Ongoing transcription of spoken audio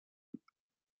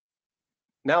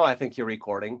Now I think you're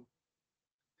recording.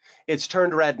 It's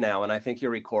turned red now, and I think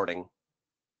you're recording.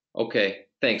 Okay,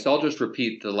 thanks. I'll just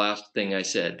repeat the last thing I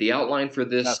said. The outline for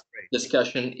this That's great.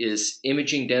 discussion is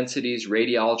imaging densities,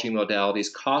 radiology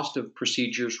modalities, cost of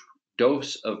procedures,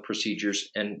 dose of procedures,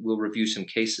 and we'll review some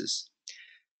cases.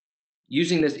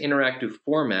 Using this interactive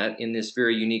format in this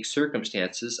very unique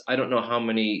circumstances, I don't know how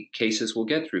many cases we'll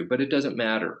get through, but it doesn't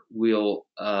matter. We'll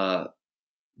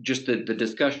just the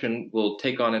discussion will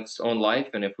take on its own life,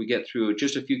 and if we get through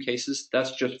just a few cases,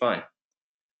 that's just fine.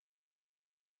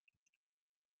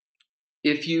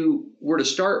 If you were to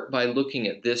start by looking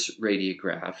at this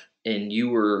radiograph and you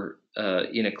were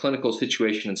in a clinical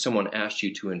situation and someone asked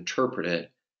you to interpret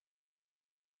it,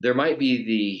 there might be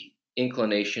the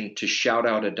inclination to shout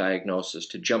out a diagnosis,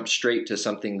 to jump straight to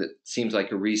something that seems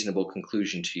like a reasonable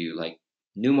conclusion to you, like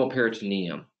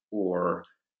pneumoperitoneum or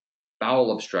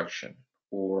bowel obstruction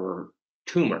or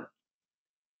tumor.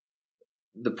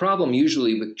 The problem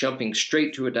usually with jumping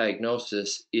straight to a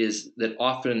diagnosis is that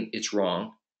often it's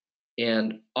wrong.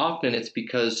 And often it's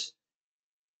because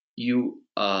you,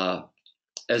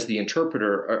 as the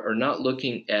interpreter, are not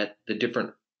looking at the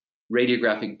different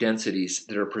radiographic densities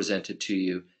that are presented to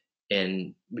you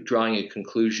and drawing a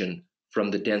conclusion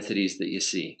from the densities that you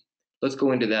see. Let's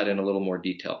go into that in a little more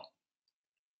detail.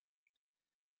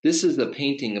 This is a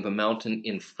painting of a mountain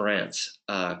in France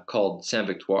called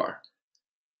Saint-Victoire.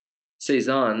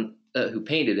 Cézanne, who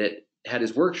painted it, had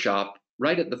his workshop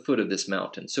right at the foot of this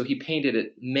mountain. So he painted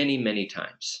it many, many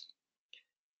times.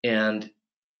 And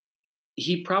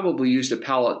he probably used a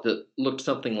palette that looked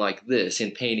something like this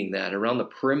in painting that. Around the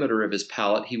perimeter of his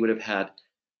palette, he would have had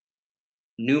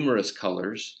numerous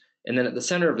colors. And then at the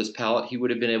center of his palette, he would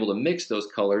have been able to mix those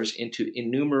colors into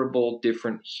innumerable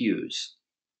different hues.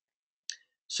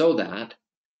 So that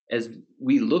as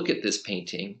we look at this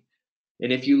painting,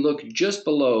 and if you look just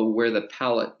below where the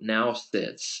palette now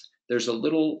sits, there's a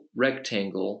little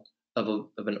rectangle of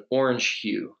an orange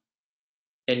hue.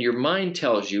 And your mind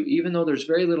tells you, even though there's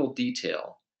very little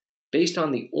detail, based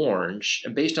on the orange,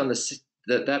 and based on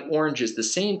that orange is the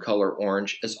same color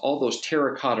orange as all those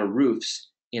terracotta roofs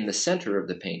in the center of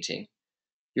the painting,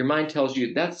 your mind tells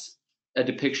you that's a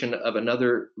depiction of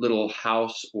another little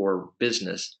house or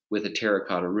business with a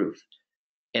terracotta roof.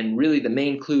 And really the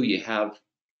main clue you have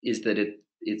is that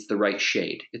it's the right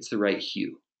shade, it's the right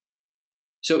hue.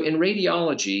 So in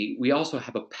radiology, we also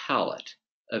have a palette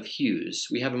of hues.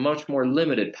 We have a much more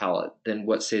limited palette than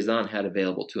what Cézanne had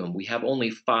available to him. We have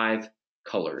only 5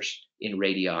 colors in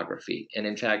radiography. And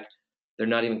in fact, they're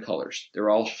not even colors. They're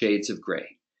all shades of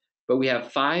gray. But we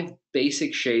have 5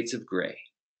 basic shades of gray.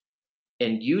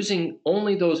 And using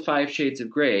only those 5 shades of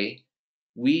gray,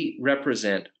 we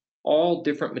represent all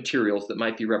different materials that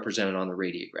might be represented on the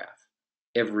radiograph.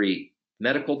 Every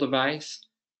medical device,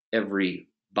 every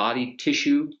body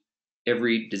tissue,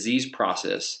 every disease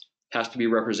process has to be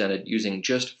represented using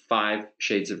just 5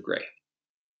 shades of gray.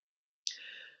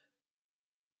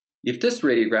 If this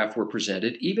radiograph were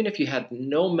presented, even if you had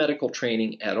no medical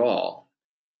training at all,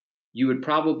 you would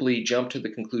probably jump to the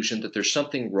conclusion that there's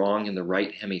something wrong in the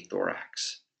right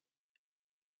hemithorax.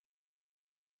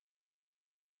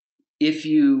 If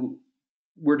you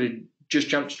were to just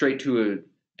jump straight to a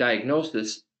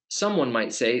diagnosis, someone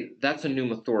might say that's a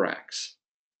pneumothorax.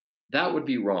 That would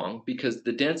be wrong because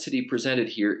the density presented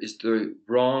here is the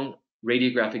wrong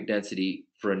radiographic density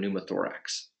for a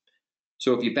pneumothorax.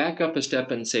 So if you back up a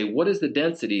step and say, what is the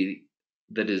density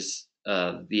that is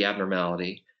the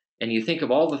abnormality, and you think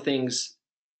of all the things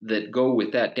that go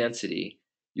with that density,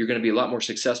 you're going to be a lot more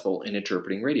successful in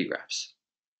interpreting radiographs.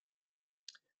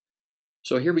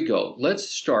 So here we go. Let's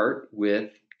start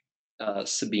with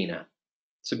Sabina.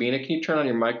 Sabina, can you turn on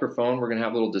your microphone? We're going to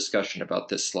have a little discussion about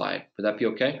this slide. Would that be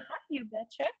okay? You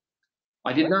betcha.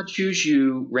 I did not choose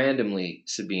you randomly,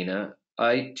 Sabina.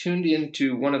 I tuned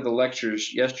into one of the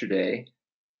lectures yesterday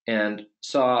and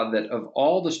saw that of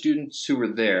all the students who were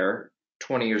there,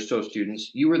 20 or so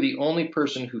students, you were the only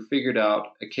person who figured out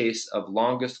a case of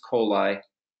longus coli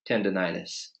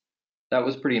tendinitis. That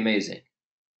was pretty amazing.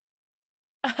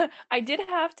 I did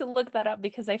have to look that up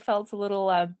because I felt a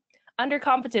little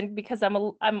undercompetent because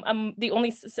I'm the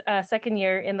only second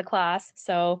year in the class,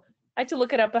 so I had to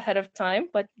look it up ahead of time.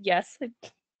 But yes,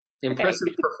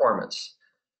 Impressive performance.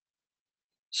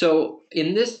 So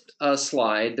in this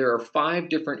slide, there are 5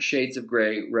 different shades of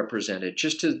gray represented,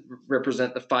 just to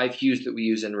represent the 5 hues that we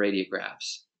use in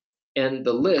radiographs. And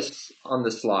the lists on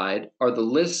the slide are the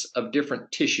lists of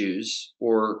different tissues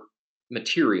or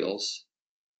materials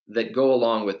that go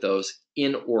along with those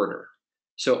in order.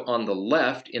 So on the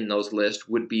left in those lists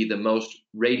would be the most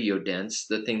radiodense,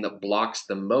 the thing that blocks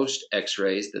the most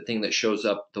X-rays, the thing that shows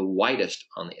up the whitest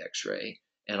on the X-ray.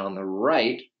 And on the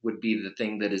right would be the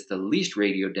thing that is the least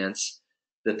radiodense,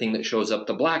 the thing that shows up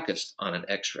the blackest on an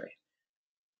X-ray.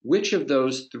 Which of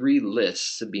those three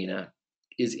lists, Sabina,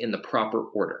 is in the proper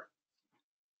order?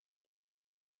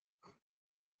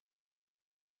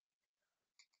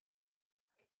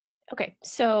 Okay,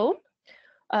 so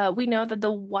we know that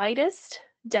the widest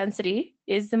density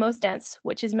is the most dense,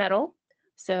 which is metal.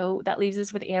 So that leaves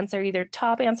us with answer, either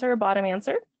top answer or bottom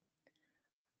answer,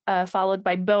 followed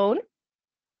by bone.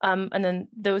 And then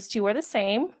those two are the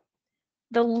same.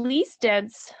 The least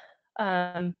dense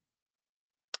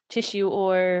tissue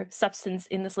or substance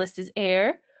in this list is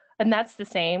air, and that's the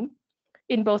same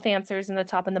in both answers in the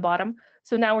top and the bottom.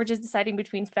 So now we're just deciding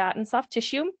between fat and soft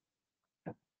tissue.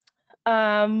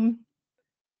 Gosh.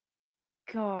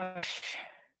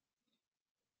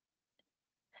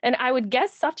 And I would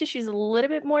guess soft tissue is a little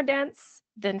bit more dense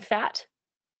than fat,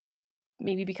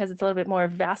 maybe because it's a little bit more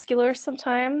vascular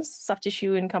sometimes, soft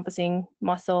tissue encompassing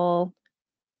muscle,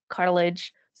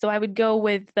 cartilage. So I would go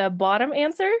with the bottom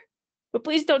answer, but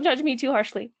please don't judge me too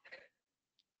harshly.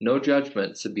 No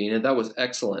judgment, Sabina. That was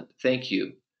excellent. Thank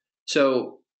you.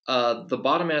 So the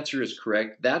bottom answer is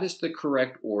correct. That is the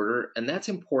correct order, and that's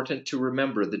important to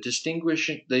remember. The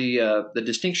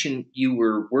distinction you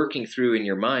were working through in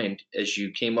your mind as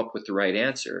you came up with the right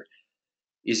answer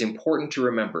is important to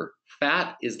remember.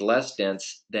 Fat is less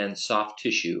dense than soft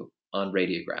tissue on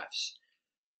radiographs.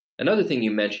 Another thing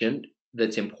you mentioned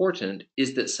that's important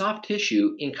is that soft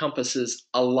tissue encompasses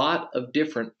a lot of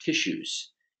different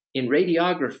tissues. In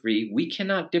radiography, we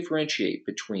cannot differentiate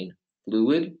between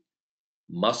fluid,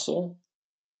 muscle,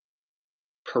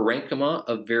 parenchyma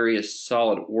of various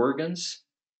solid organs,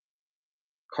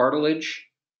 cartilage.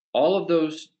 All of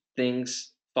those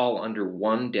things fall under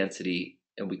one density,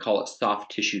 and we call it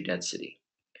soft tissue density.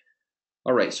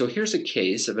 All right, so here's a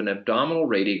case of an abdominal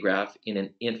radiograph in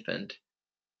an infant.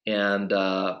 And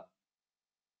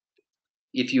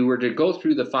if you were to go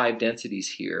through the 5 densities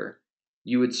here,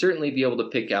 you would certainly be able to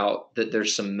pick out that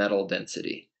there's some metal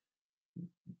density.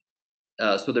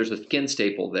 So there's a skin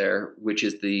staple there, which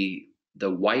is the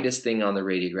whitest thing on the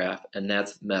radiograph, and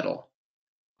that's metal.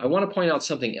 I want to point out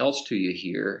something else to you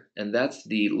here, and that's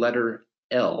the letter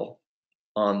L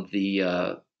on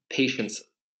the patient's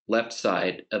left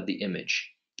side of the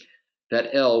image.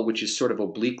 That L, which is sort of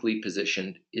obliquely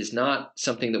positioned, is not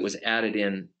something that was added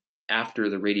in after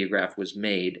the radiograph was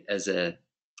made as a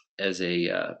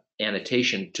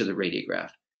annotation to the radiograph.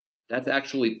 That's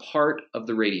actually part of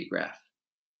the radiograph.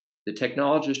 The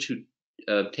technologist who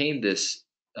obtained this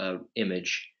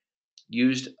image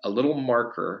used a little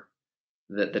marker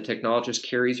that the technologist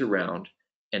carries around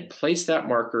and placed that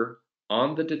marker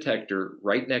on the detector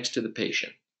right next to the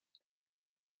patient.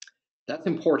 That's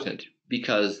important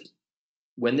because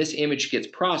when this image gets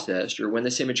processed or when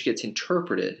this image gets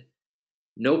interpreted,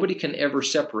 nobody can ever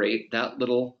separate that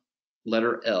little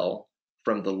letter L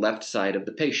from the left side of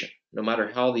the patient. No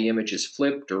matter how the image is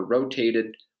flipped or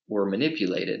rotated or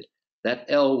manipulated, that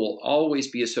L will always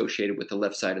be associated with the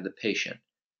left side of the patient.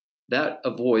 That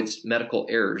avoids medical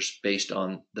errors based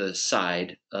on the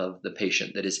side of the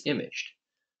patient that is imaged.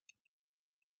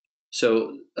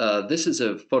 So this is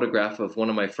a photograph of one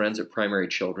of my friends at Primary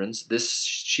Children's.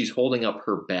 She's holding up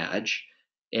her badge,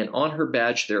 and on her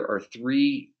badge there are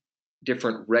 3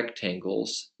 different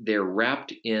rectangles. They're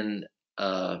wrapped in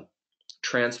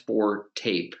transport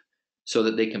tape so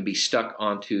that they can be stuck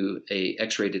onto a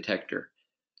X-ray detector.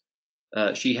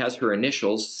 She has her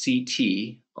initials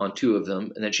CT on 2 of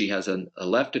them, and then she has a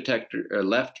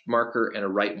left marker and a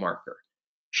right marker.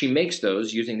 She makes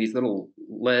those using these little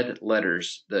lead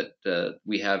letters that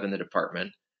we have in the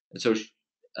department, and so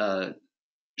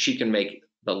she can make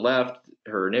the left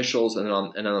her initials, and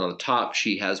then on the top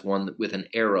she has one with an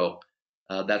arrow.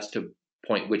 That's to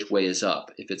point which way is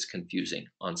up if it's confusing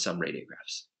on some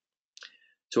radiographs.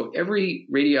 So every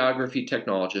radiography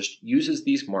technologist uses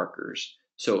these markers.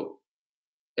 So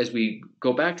as we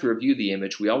go back to review the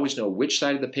image, we always know which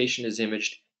side of the patient is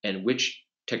imaged and which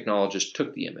technologist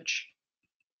took the image.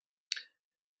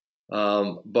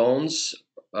 Bones,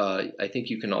 I think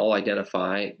you can all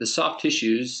identify. The soft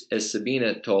tissues, as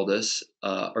Sabina told us,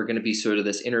 are going to be sort of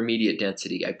this intermediate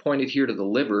density. I pointed here to the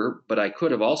liver, but I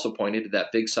could have also pointed to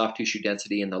that big soft tissue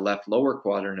density in the left lower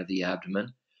quadrant of the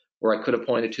abdomen, or I could have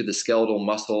pointed to the skeletal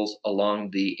muscles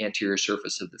along the anterior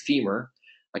surface of the femur.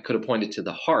 I could have pointed to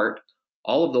the heart.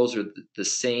 All of those are the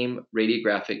same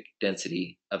radiographic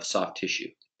density of soft tissue.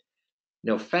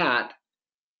 Now, fat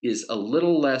is a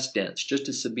little less dense, just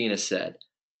as Sabina said.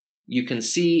 you can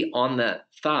see on that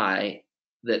thigh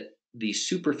that the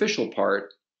superficial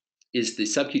part is the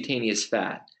subcutaneous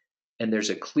fat, and there's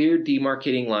a clear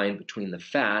demarcating line between the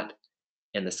fat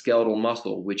and the skeletal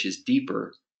muscle, which is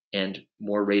deeper and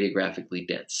more radiographically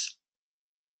dense.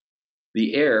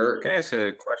 The air. Can I ask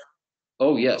a question?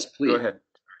 Oh, yes, please. Go ahead.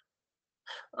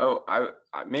 Oh,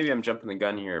 maybe I'm jumping the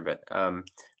gun here, but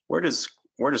where does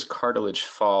cartilage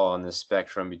fall on the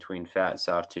spectrum between fat,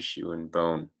 soft tissue, and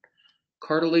bone?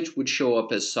 Cartilage would show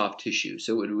up as soft tissue,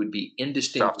 so it would be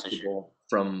indistinguishable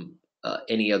from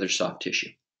any other soft tissue.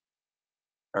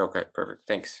 Okay, perfect.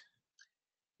 Thanks.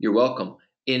 You're welcome.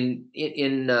 In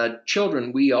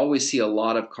children, we always see a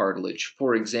lot of cartilage.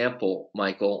 For example,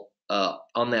 Michael,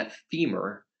 on that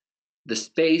femur, the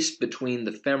space between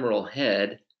the femoral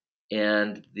head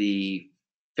and the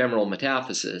femoral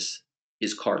metaphysis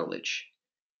is cartilage.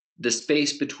 The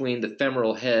space between the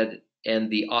femoral head and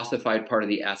the ossified part of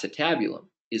the acetabulum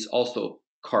is also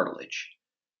cartilage.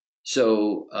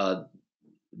 So,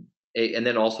 and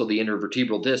then also the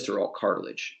intervertebral discs are all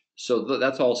cartilage. So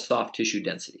that's all soft tissue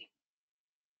density.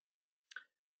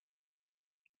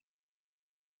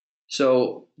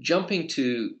 So jumping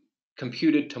to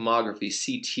computed tomography,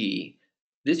 CT,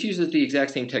 this uses the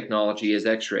exact same technology as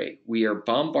X-ray. We are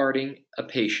bombarding a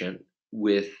patient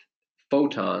with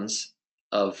photons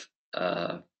of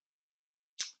the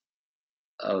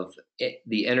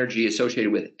energy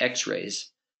associated with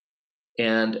X-rays,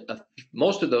 and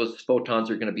most of those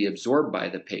photons are going to be absorbed by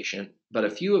the patient, but a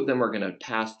few of them are going to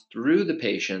pass through the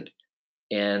patient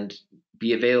and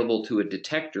be available to a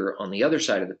detector on the other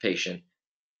side of the patient.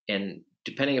 And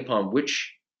depending upon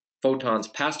which photons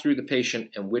pass through the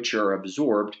patient and which are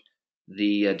absorbed,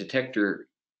 the detector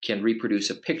can reproduce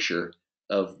a picture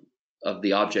of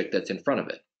the object that's in front of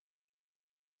it.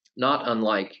 Not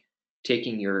unlike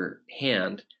taking your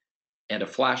hand and a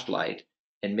flashlight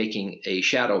and making a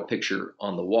shadow picture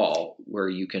on the wall where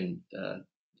you can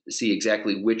see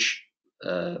exactly which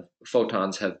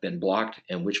photons have been blocked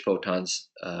and which photons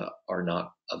are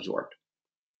not absorbed.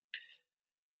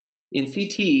 In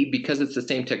CT, because it's the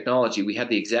same technology, we have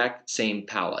the exact same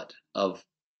palette of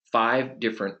 5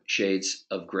 different shades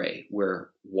of gray,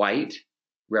 where white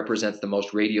represents the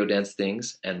most radiodense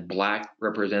things and black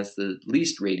represents the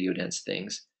least radiodense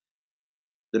things.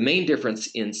 The main difference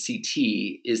in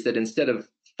CT is that instead of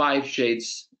 5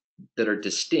 shades that are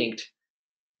distinct,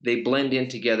 they blend in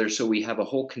together, so we have a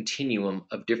whole continuum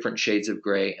of different shades of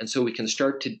gray, and so we can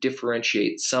start to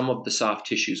differentiate some of the soft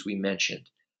tissues we mentioned.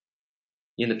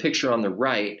 In the picture on the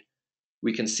right,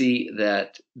 we can see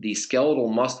that the skeletal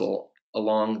muscle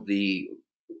along the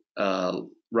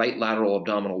right lateral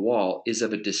abdominal wall is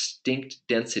of a distinct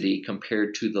density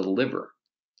compared to the liver.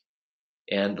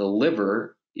 And the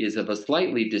liver is of a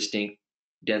slightly distinct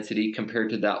density compared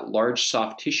to that large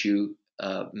soft tissue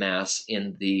mass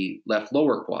in the left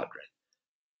lower quadrant.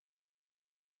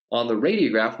 On the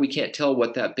radiograph, we can't tell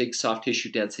what that big soft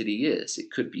tissue density is. It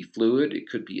could be fluid, it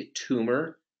could be a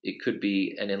tumor, it could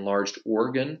be an enlarged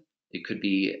organ, it could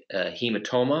be a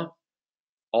hematoma.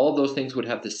 All of those things would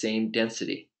have the same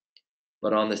density.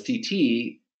 But on the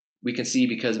CT, we can see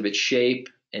because of its shape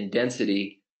and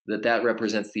density that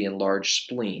represents the enlarged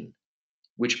spleen,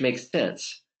 which makes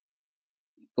sense.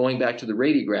 Going back to the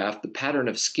radiograph, the pattern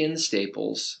of skin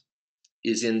staples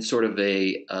is in sort of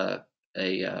a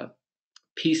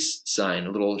peace sign,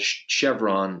 a little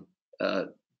chevron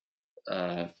with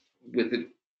a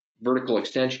vertical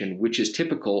extension, which is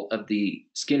typical of the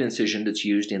skin incision that's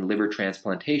used in liver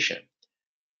transplantation.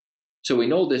 So we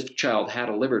know this child had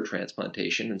a liver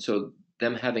transplantation, and so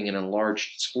them having an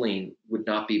enlarged spleen would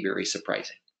not be very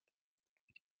surprising.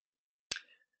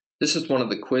 This is one of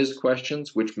the quiz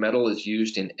questions. Which metal is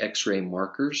used in X-ray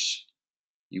markers?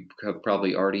 You have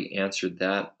probably already answered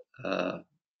that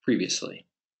previously.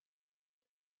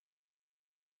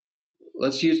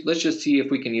 Let's just see if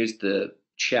we can use the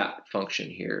chat function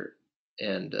here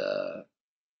and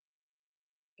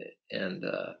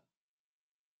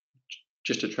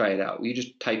just to try it out. You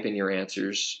just type in your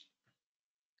answers.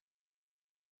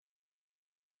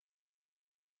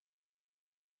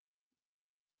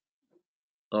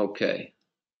 Okay.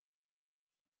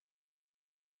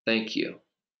 Thank you.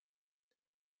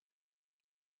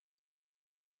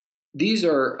 These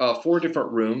are 4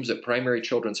 different rooms at Primary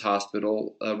Children's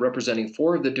Hospital representing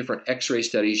 4 of the different X-ray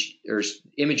studies or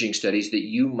imaging studies that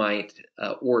you might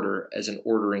order as an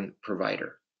ordering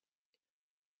provider.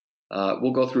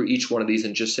 We'll go through each one of these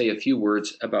and just say a few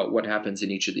words about what happens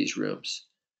in each of these rooms.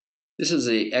 This is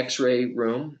a X-ray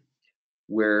room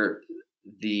where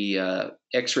the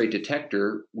X-ray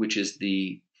detector, which is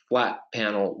the flat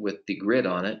panel with the grid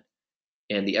on it,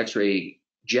 and the X-ray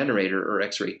generator or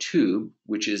X-ray tube,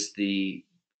 which is the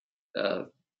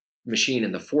machine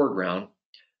in the foreground,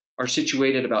 are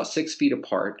situated about 6 feet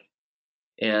apart,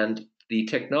 and the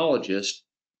technologist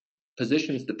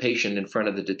positions the patient in front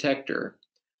of the detector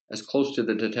as close to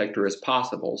the detector as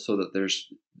possible so that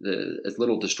there's as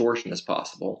little distortion as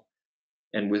possible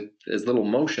and with as little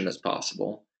motion as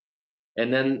possible.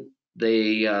 And then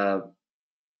they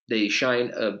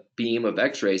shine a beam of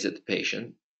X-rays at the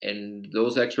patient, and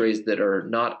those X-rays that are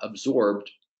not absorbed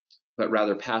but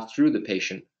rather pass through the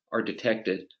patient are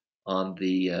detected on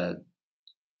the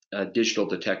digital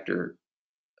detector,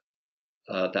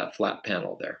 that flat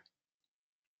panel there.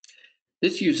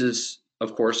 This uses,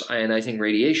 of course, ionizing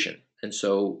radiation. And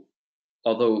so,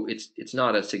 although it's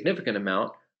not a significant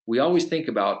amount, we always think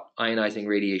about ionizing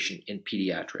radiation in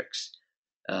pediatrics.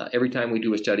 Every time we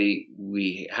do a study,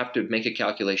 we have to make a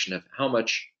calculation of how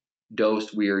much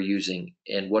dose we are using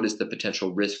and what is the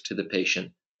potential risk to the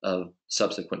patient of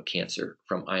subsequent cancer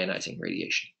from ionizing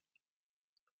radiation.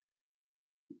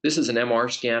 This is an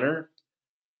MR scanner.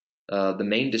 The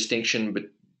main distinction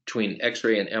between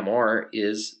X-ray and MR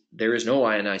is there is no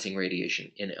ionizing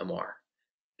radiation in MR.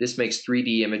 This makes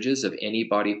 3D images of any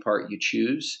body part you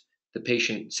choose. The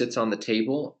patient sits on the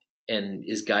table and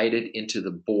is guided into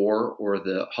the bore or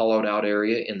the hollowed out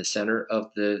area in the center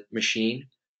of the machine.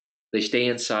 They stay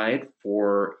inside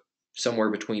for somewhere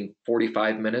between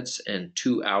 45 minutes and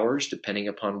 2 hours, depending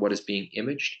upon what is being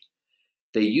imaged.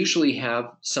 They usually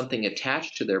have something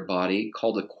attached to their body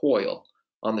called a coil.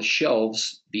 On the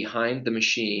shelves behind the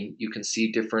machine, you can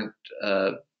see different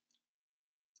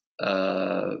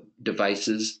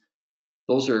devices.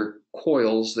 Those are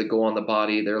coils that go on the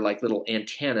body. They're like little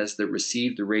antennas that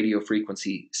receive the radio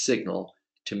frequency signal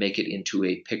to make it into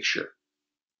a picture.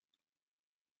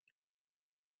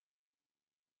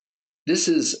 This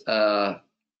is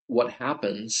what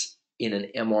happens in an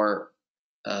MR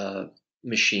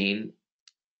machine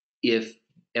if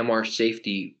MR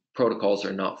safety protocols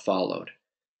are not followed.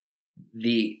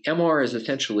 The MR is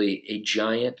essentially a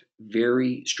giant,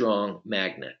 very strong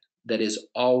magnet that is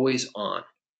always on,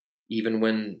 even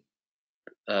when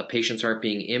patients aren't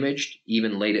being imaged,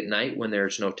 even late at night when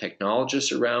there's no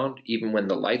technologists around, even when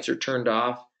the lights are turned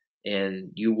off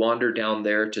and you wander down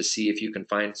there to see if you can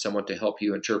find someone to help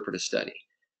you interpret a study.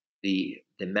 The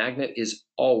magnet is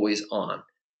always on,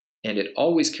 and it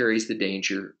always carries the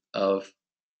danger of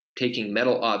taking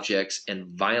metal objects and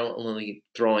violently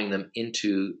throwing them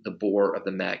into the bore of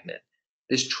the magnet.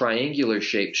 This triangular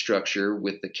shaped structure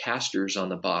with the casters on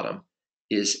the bottom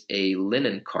is a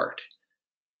linen cart.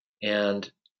 And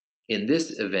in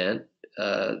this event,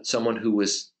 someone who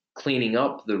was cleaning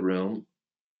up the room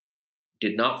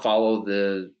did not follow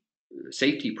the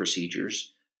safety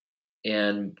procedures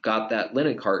and got that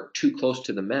linen cart too close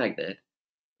to the magnet.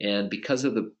 And because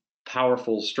of the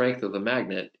powerful strength of the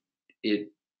magnet,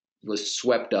 it was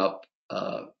swept up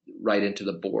right into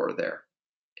the bore there.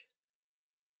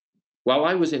 While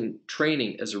I was in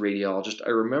training as a radiologist,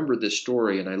 I remember this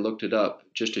story and I looked it up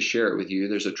just to share it with you.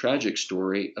 There's a tragic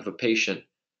story of a patient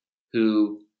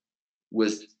who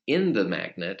was in the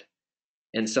magnet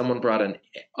and someone brought an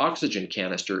oxygen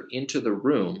canister into the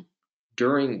room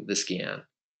during the scan.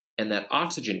 And that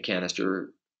oxygen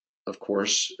canister, of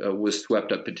course, was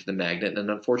swept up into the magnet. And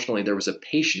unfortunately, there was a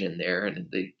patient in there and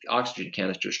the oxygen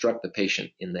canister struck the patient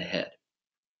in the head.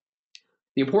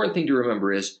 The important thing to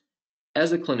remember is,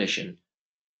 as a clinician,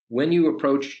 when you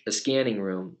approach a scanning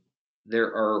room, there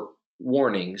are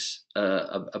warnings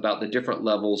about the different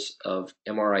levels of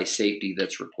MRI safety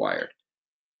that's required.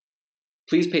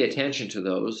 Please pay attention to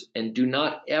those and do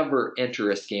not ever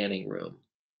enter a scanning room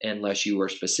unless you are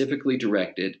specifically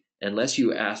directed, unless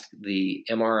you ask the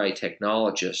MRI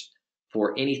technologist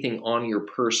for anything on your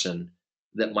person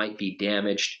that might be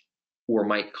damaged or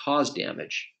might cause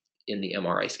damage in the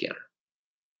MRI scanner.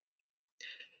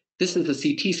 This is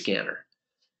a CT scanner.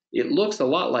 It looks a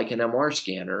lot like an MR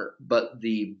scanner, but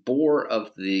the bore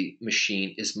of the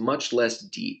machine is much less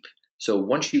deep. So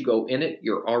once you go in it,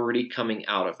 you're already coming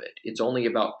out of it. It's only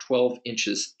about 12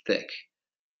 inches thick.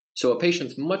 So a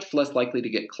patient's much less likely to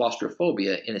get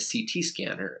claustrophobia in a CT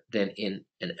scanner than in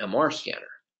an MR scanner.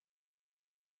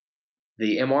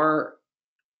 The MR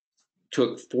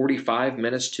took 45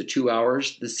 minutes to 2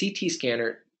 hours. The CT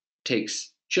scanner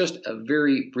takes just a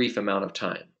very brief amount of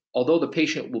time. Although the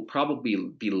patient will probably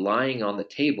be lying on the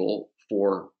table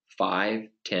for 5,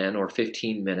 10, or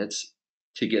 15 minutes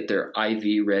to get their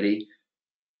IV ready,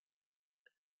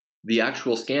 the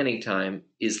actual scanning time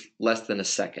is less than a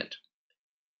second.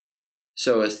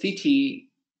 So a CT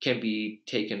can be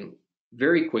taken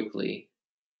very quickly,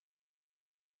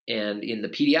 and in the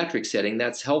pediatric setting,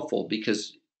 that's helpful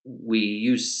because we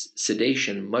use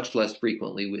sedation much less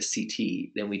frequently with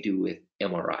CT than we do with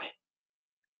MRI.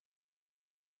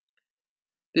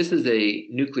 This is a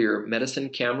nuclear medicine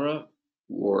camera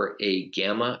or a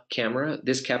gamma camera.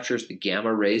 This captures the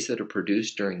gamma rays that are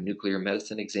produced during nuclear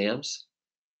medicine exams.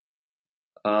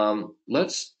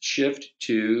 Let's shift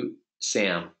to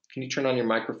Sam. Can you turn on your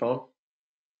microphone?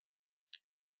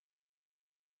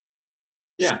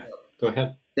 Yeah, go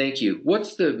ahead. Thank you.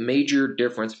 What's the major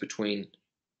difference between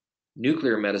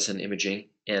nuclear medicine imaging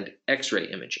and X-ray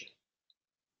imaging?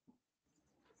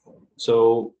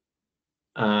 So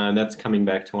that's coming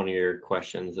back to one of your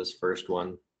questions, this first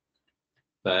one.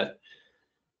 But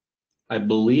I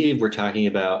believe we're talking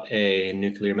about a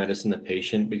nuclear medicine, the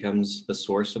patient becomes the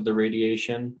source of the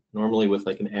radiation. Normally with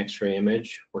like an X-ray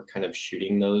image, we're kind of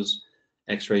shooting those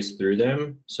X-rays through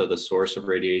them. So the source of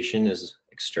radiation is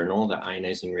external, the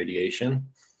ionizing radiation.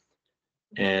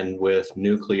 And with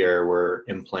nuclear, we're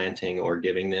implanting or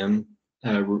giving them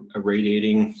a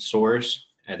radiating source,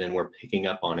 and then we're picking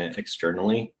up on it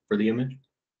externally for the image.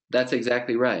 That's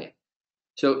exactly right.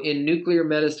 So in nuclear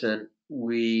medicine,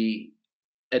 we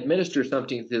administer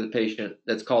something to the patient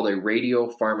that's called a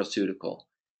radiopharmaceutical.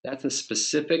 That's a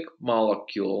specific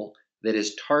molecule that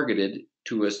is targeted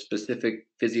to a specific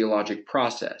physiologic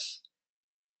process.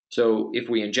 So if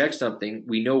we inject something,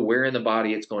 we know where in the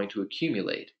body it's going to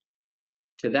accumulate.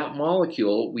 To that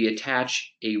molecule, we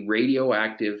attach a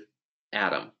radioactive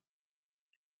atom.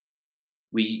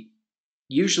 We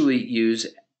usually use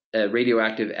a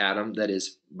radioactive atom that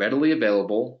is readily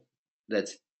available,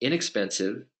 that's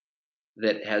inexpensive,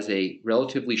 that has a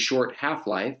relatively short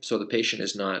half-life, so the patient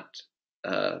is not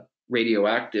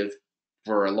radioactive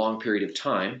for a long period of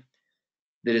time,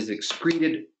 that is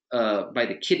excreted by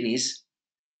the kidneys,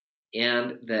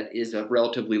 and that is of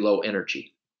relatively low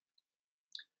energy.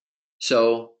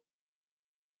 So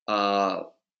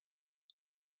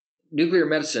nuclear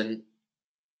medicine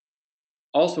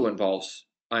also involves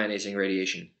ionizing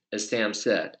radiation, as Sam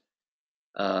said.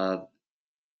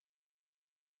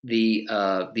 The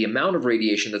amount of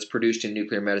radiation that's produced in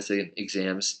nuclear medicine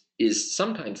exams is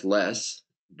sometimes less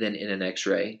than in an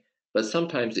X-ray, but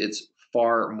sometimes it's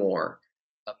far more.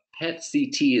 A PET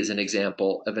CT is an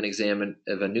example of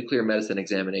a nuclear medicine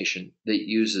examination that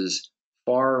uses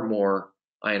far more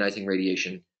ionizing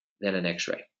radiation than an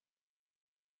X-ray.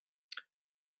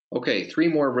 Okay, 3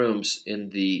 more rooms in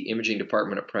the imaging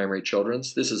department at Primary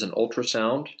Children's. This is an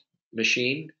ultrasound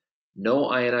machine, no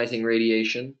ionizing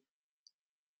radiation.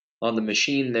 On the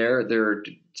machine there are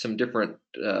some different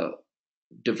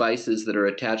devices that are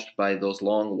attached by those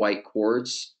long white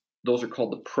cords. Those are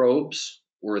called the probes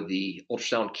or the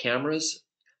ultrasound cameras.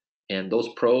 And those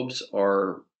probes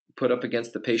are put up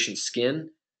against the patient's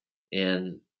skin,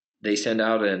 and they send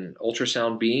out an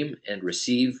ultrasound beam and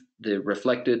receive the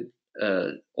reflected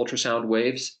ultrasound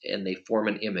waves, and they form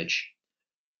an image.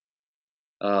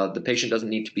 The patient doesn't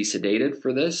need to be sedated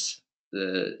for this.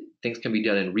 The things can be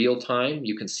done in real time.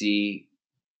 You can see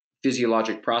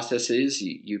physiologic processes.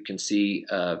 You can see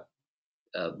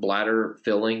bladder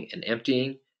filling and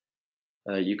emptying.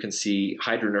 You can see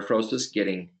hydronephrosis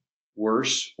getting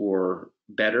worse or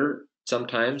better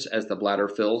sometimes as the bladder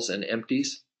fills and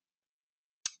empties.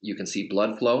 You can see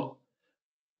blood flow.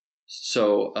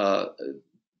 So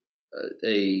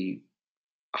a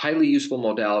highly useful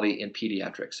modality in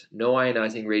pediatrics. No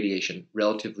ionizing radiation,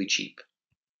 relatively cheap.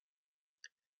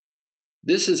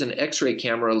 This is an X-ray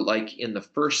camera like in the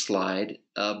first slide,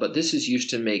 but this is used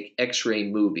to make X-ray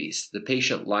movies. The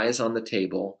patient lies on the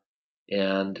table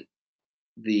and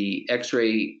the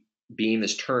X-ray beam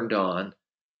is turned on,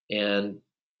 and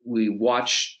we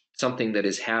watch something that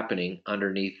is happening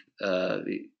underneath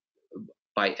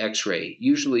by X-ray.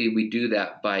 Usually we do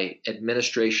that by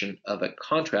administration of a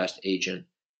contrast agent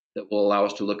that will allow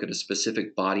us to look at a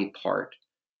specific body part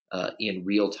in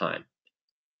real time.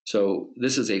 So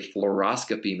this is a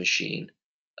fluoroscopy machine,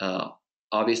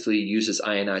 obviously uses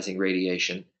ionizing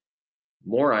radiation,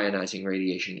 more ionizing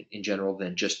radiation in general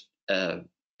than just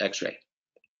X-ray.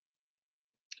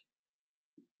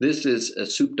 This is a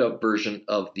souped up version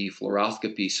of the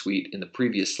fluoroscopy suite in the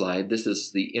previous slide. This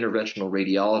is the interventional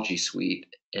radiology suite,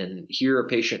 and here a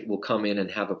patient will come in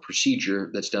and have a procedure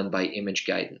that's done by image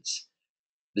guidance.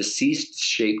 The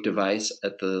C-shaped device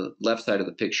at the left side of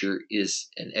the picture is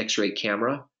an X-ray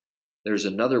camera. There's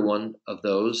another one of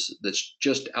those that's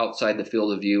just outside the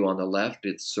field of view on the left.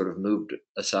 It's sort of moved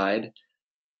aside,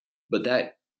 but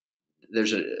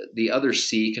the other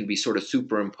C can be sort of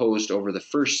superimposed over the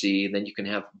first C, and then you can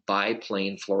have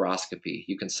biplane fluoroscopy.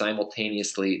 You can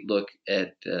simultaneously look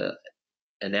at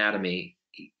anatomy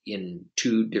in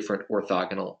 2 different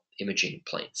orthogonal imaging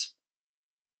planes.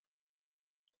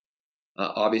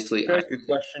 Obviously, Can I ask a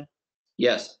question?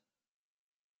 yes.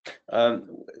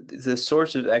 The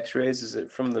source of X-rays, is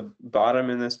it from the bottom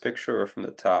in this picture or from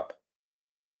the top?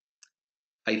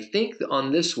 I think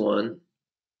on this one,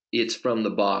 it's from the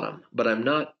bottom, but I'm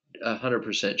not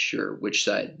 100% sure which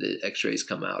side the X-rays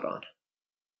come out on.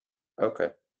 Okay.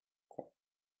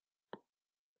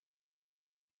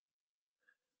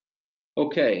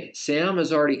 Okay, Sam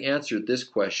has already answered this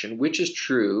question. Which is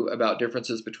true about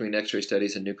differences between X-ray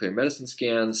studies and nuclear medicine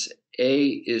scans? A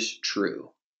is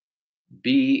true.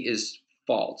 B is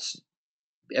false.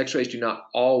 X-rays do not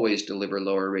always deliver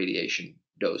lower radiation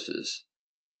doses.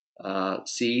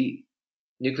 C,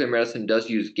 nuclear medicine does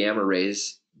use gamma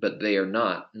rays, but they are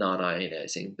not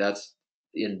non-ionizing. That's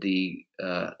in the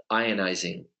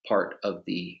ionizing part of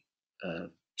the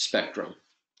spectrum.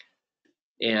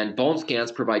 And bone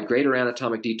scans provide greater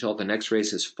anatomic detail than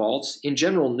X-rays is false. In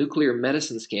general, nuclear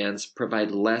medicine scans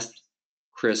provide less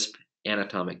crisp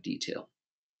anatomic detail.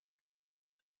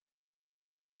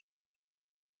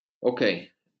 Okay,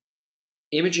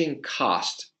 imaging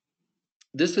cost.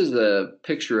 This is a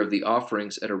picture of the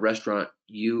offerings at a restaurant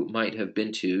you might have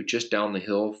been to just down the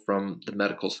hill from the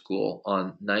medical school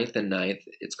on 9th and 9th.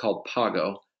 It's called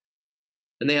Pago.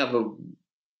 And they have a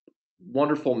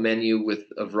wonderful menu with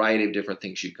a variety of different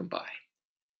things you can buy.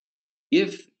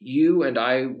 If you and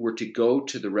I were to go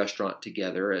to the restaurant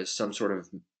together as some sort of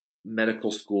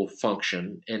medical school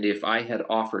function, and if I had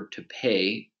offered to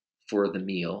pay for the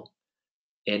meal,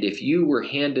 and if you were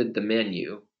handed the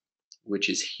menu, which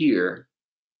is here,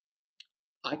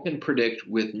 I can predict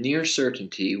with near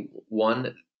certainty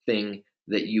one thing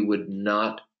that you would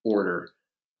not order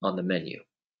on the menu.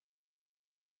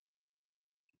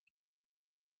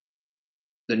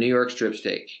 The New York strip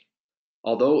steak.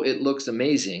 Although it looks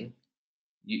amazing,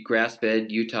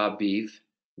 grass-fed Utah beef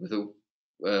with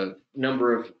a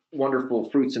number of wonderful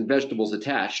fruits and vegetables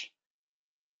attached,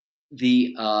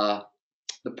 the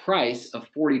price of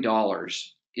 $40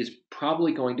 is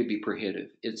probably going to be prohibitive.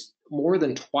 It's more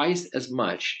than twice as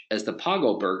much as the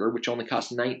Pago burger, which only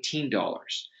costs $19.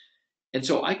 And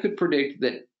so I could predict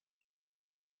that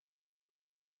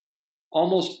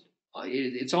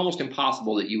it's almost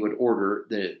impossible that you would order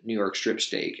the New York strip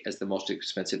steak as the most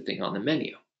expensive thing on the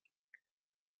menu.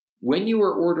 When you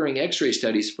are ordering X-ray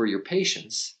studies for your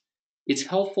patients, it's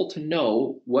helpful to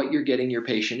know what you're getting your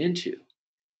patient into.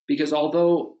 Because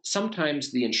although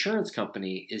sometimes the insurance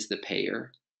company is the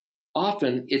payer,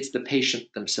 often it's the patient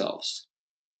themselves.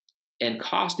 And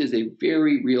cost is a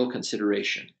very real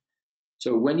consideration.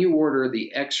 So when you order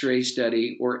the X-ray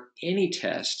study or any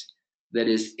test that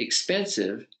is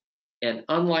expensive and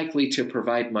unlikely to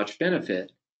provide much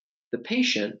benefit, the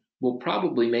patient will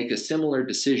probably make a similar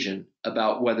decision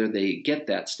about whether they get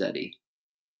that study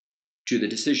to the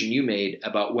decision you made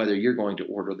about whether you're going to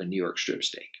order the New York strip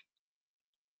steak.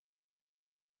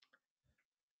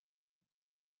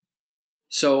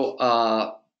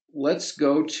 So let's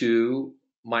go to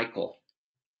Michael.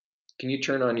 Can you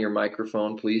turn on your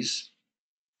microphone, please?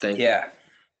 Thank you.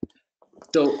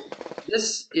 So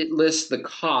it lists the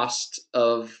cost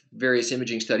of various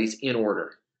imaging studies in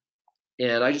order.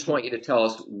 And I just want you to tell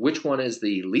us which one is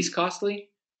the least costly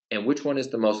and which one is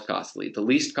the most costly. The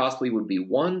least costly would be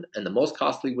 1 and the most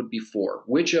costly would be 4.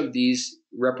 Which of these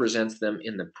represents them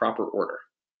in the proper order?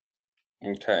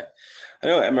 Okay. I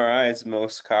know MRI is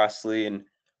most costly, and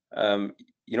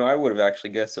I would have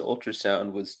actually guessed that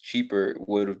ultrasound was cheaper,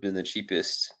 would have been the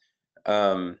cheapest.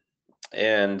 And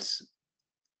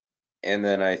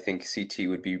then I think CT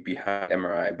would be behind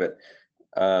MRI, but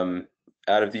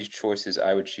out of these choices,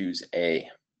 I would choose A.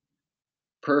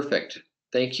 Perfect.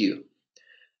 Thank you.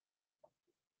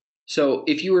 So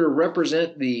if you were to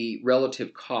represent the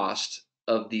relative cost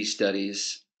of these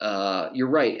studies, you're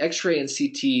right. X-ray and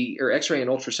CT, or X-ray and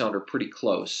ultrasound are pretty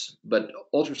close, but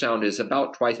ultrasound is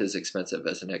about twice as expensive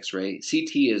as an X-ray.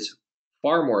 CT is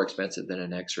far more expensive than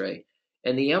an X-ray,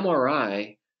 and the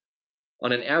MRI,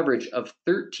 on an average of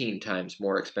 13 times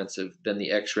more expensive than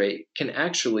the X-ray, can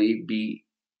actually be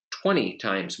 20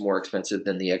 times more expensive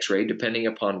than the X-ray, depending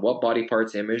upon what body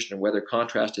parts imaged and whether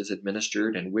contrast is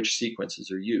administered and which sequences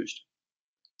are used.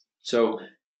 So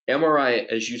MRI,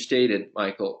 as you stated,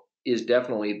 Michael, is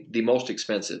definitely the most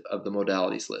expensive of the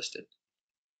modalities listed.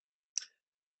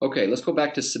 Okay, let's go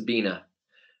back to Sabina.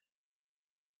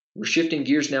 We're shifting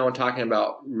gears now and talking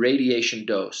about radiation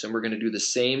dose, and we're going to do the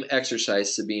same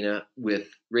exercise, Sabina, with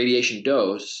radiation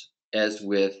dose as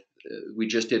we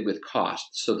just did with cost.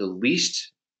 So the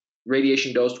least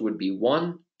radiation dose would be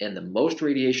 1, and the most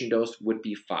radiation dose would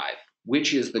be 5.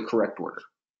 Which is the correct order?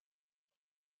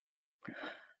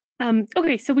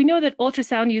 Okay, so we know that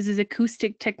ultrasound uses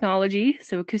acoustic technology,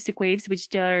 so acoustic waves,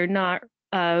 which are not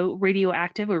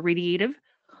radioactive or radiative.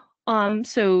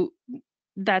 So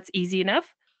that's easy enough.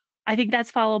 I think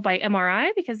that's followed by MRI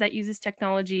because that uses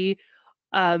technology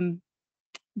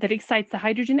that excites the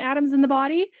hydrogen atoms in the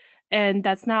body, and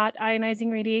that's not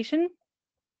ionizing radiation.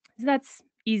 So that's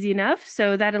easy enough.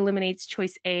 So that eliminates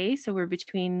choice A. So we're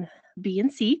between B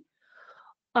and C.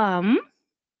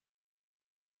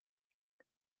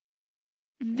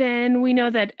 Then we know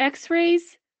that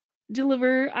X-rays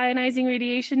deliver ionizing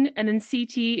radiation, and then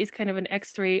CT is kind of an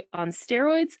X-ray on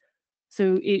steroids.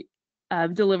 So it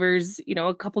delivers,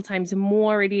 a couple times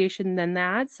more radiation than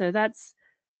that. So that's,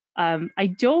 I'm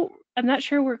not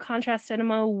sure where contrast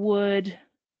enema would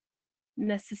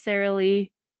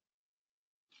necessarily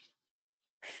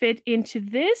fit into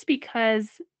this because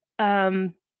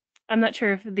I'm not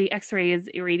sure if the X-ray is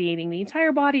irradiating the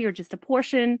entire body or just a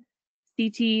portion.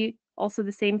 CT, also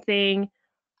the same thing.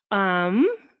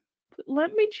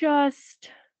 Let me just.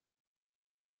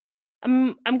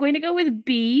 I'm going to go with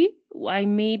B. I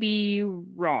may be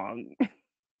wrong.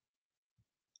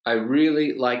 I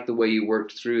really like the way you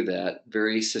worked through that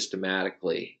very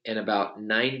systematically, and about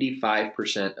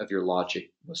 95% of your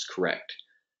logic was correct.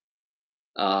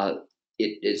 As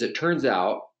it turns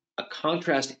out, a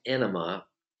contrast enema,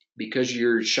 because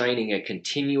you're shining a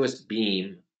continuous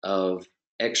beam of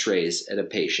X-rays at a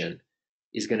patient,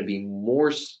 is going to be more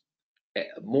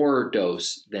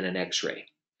dose than an X-ray.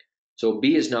 So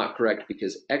B is not correct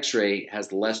because X-ray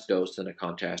has less dose than a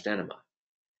contrast enema.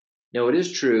 Now it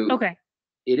is true. Okay.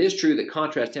 It is true that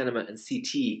contrast enema and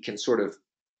CT can sort of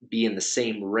be in the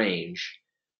same range,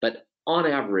 but on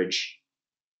average,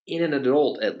 in an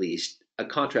adult at least, a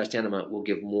contrast enema will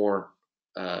give more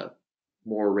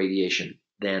radiation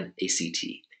than a CT.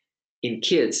 In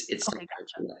kids, it's Okay,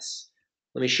 sometimes gotcha. less.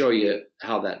 Let me show you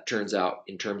how that turns out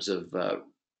in terms of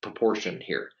proportion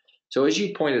here. So as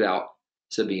you pointed out,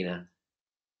 Sabina,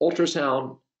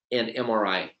 ultrasound and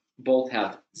MRI both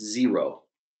have 0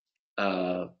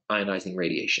 ionizing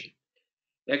radiation.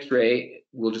 X-ray,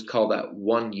 we'll just call that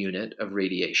 1 unit of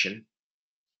radiation.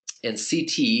 And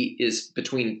CT is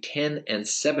between 10 and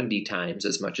 70 times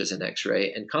as much as an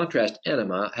X-ray, and contrast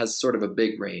enema has sort of a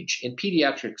big range. In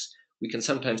pediatrics, we can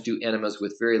sometimes do enemas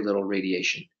with very little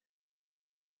radiation,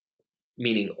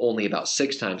 meaning only about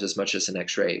 6 times as much as an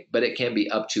X-ray, but it can be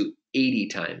up to 80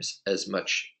 times as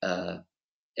much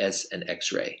as an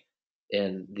X-ray.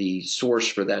 And the source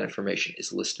for that information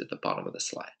is listed at the bottom of the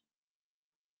slide.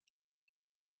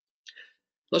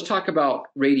 Let's talk about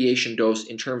radiation dose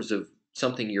in terms of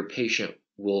something your patient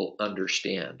will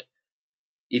understand.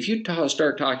 If you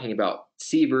start talking about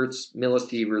sieverts,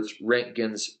 millisieverts,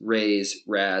 Röntgens, rays,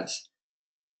 rads,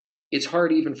 it's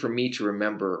hard even for me to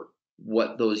remember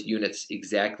what those units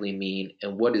exactly mean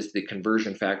and what is the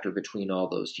conversion factor between all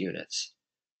those units,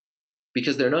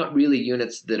 because they're not really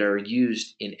units that are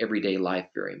used in everyday life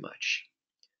very much.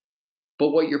 But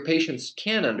what your patients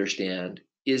can understand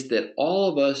is that all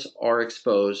of us are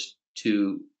exposed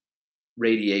to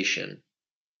radiation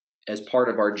as part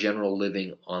of our general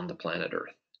living on the planet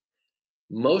Earth.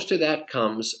 Most of that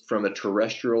comes from a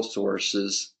terrestrial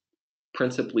sources,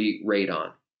 principally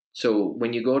radon. So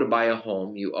when you go to buy a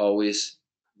home, you always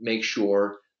make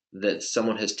sure that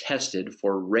someone has tested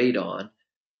for radon.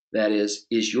 That is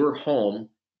your home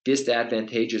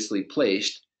disadvantageously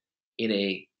placed in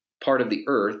a part of the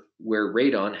earth where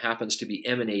radon happens to be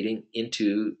emanating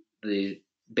into the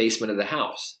basement of the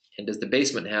house? And does the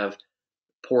basement have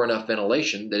poor enough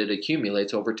ventilation that it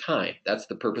accumulates over time? That's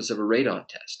the purpose of a radon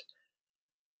test.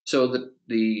 So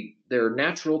there are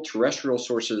natural terrestrial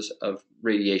sources of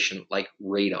radiation like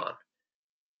radon.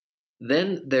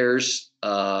 Then there's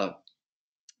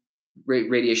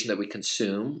radiation that we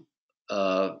consume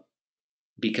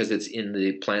because it's in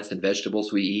the plants and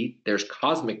vegetables we eat. There's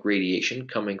cosmic radiation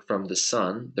coming from the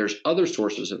sun. There's other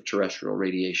sources of terrestrial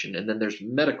radiation, and then there's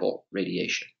medical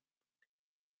radiation.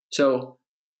 So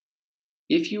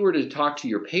if you were to talk to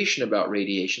your patient about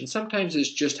radiation, sometimes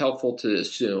it's just helpful to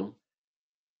assume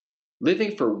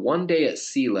living for 1 day at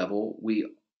sea level,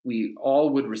 we all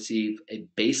would receive a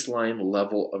baseline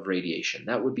level of radiation.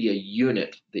 That would be a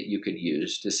unit that you could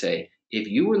use to say, if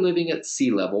you were living at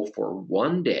sea level for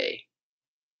 1 day,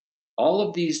 all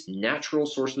of these natural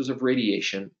sources of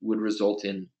radiation would result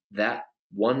in that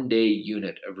 1 day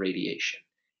unit of radiation.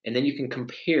 And then you can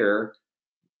compare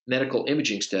medical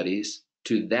imaging studies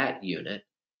to that unit,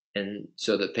 and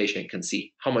so the patient can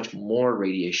see how much more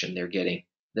radiation they're getting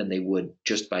than they would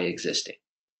just by existing.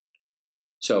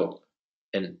 So,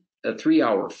 a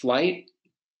 3-hour flight,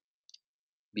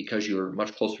 because you're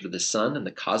much closer to the sun and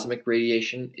the cosmic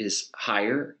radiation is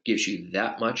higher, gives you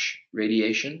that much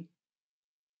radiation.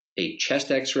 A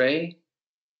chest x-ray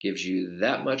gives you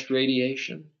that much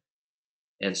radiation,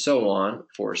 and so on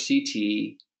for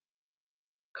CT,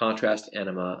 contrast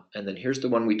enema, and then here's the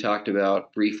one we talked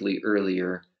about briefly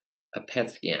earlier, a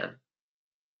PET scan.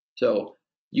 So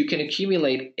you can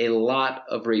accumulate a lot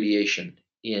of radiation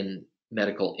in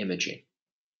medical imaging.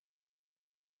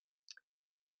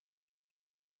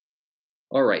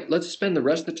 All right, let's spend the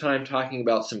rest of the time talking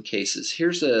about some cases.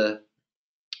 Here's a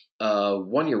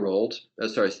 7-year-old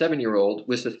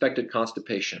with suspected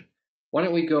constipation. Why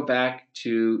don't we go back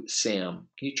to Sam?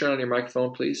 Can you turn on your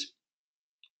microphone, please?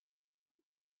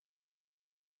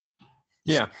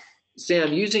 Yeah.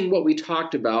 Sam, using what we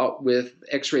talked about with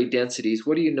X-ray densities,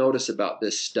 what do you notice about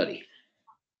this study?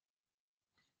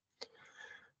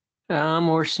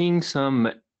 We're seeing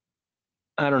some,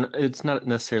 I don't know, it's not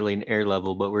necessarily an air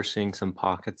level, but we're seeing some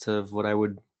pockets of what I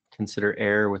would consider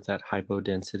air with that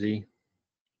hypodensity.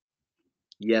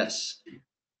 Yes.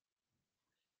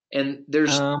 And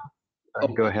there's... Go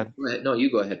ahead. Go ahead. No, you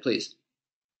go ahead, please.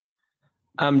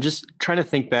 I'm just trying to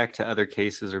think back to other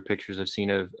cases or pictures I've seen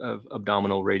of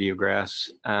abdominal radiographs.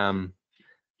 And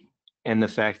the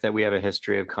fact that we have a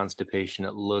history of constipation,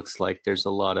 it looks like there's a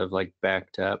lot of like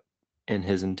backed up in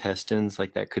his intestines,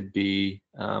 like that could be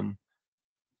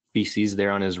feces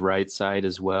there on his right side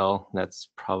as well. That's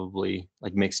probably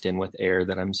like mixed in with air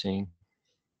that I'm seeing.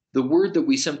 The word that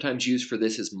we sometimes use for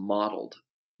this is mottled.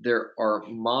 There are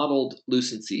mottled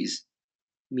lucencies,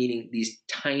 meaning these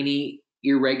tiny,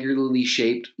 irregularly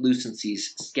shaped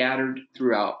lucencies scattered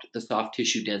throughout the soft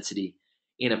tissue density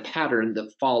in a pattern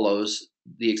that follows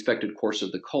the expected course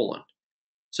of the colon.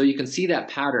 So you can see that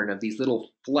pattern of these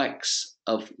little flecks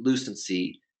of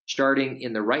lucency starting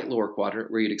in the right lower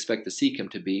quadrant where you'd expect the cecum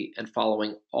to be and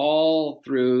following all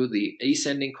through the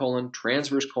ascending colon,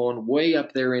 transverse colon, way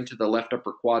up there into the left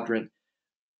upper quadrant,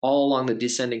 all along the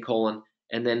descending colon,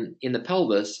 and then in the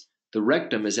pelvis, the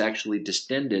rectum is actually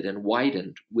distended and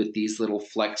widened with these little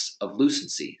flecks of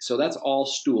lucency. So that's all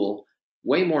stool,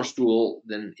 way more stool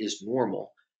than is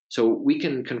normal. So we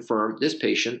can confirm this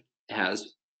patient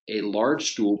has a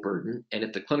large stool burden, and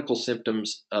if the clinical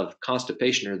symptoms of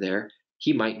constipation are there,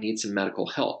 he might need some medical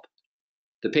help.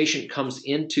 The patient comes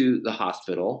into the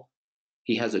hospital.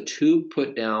 He has a tube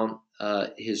put down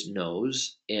his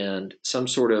nose, and some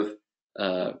sort of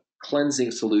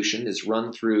cleansing solution is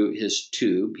run through his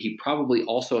tube. He probably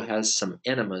also has some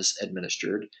enemas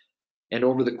administered. And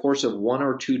over the course of 1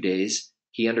 or 2 days,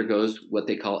 he undergoes what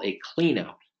they call a clean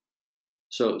out.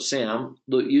 So Sam,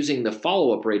 using the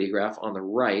follow-up radiograph on the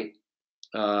right,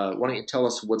 why don't you tell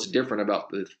us what's different about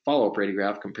the follow-up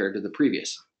radiograph compared to the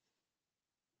previous?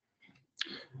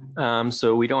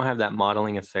 So we don't have that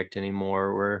modeling effect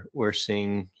anymore. We're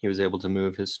seeing he was able to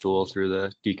move his stool through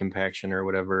the decompaction or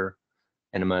whatever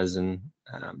enemas and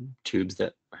tubes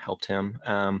that helped him.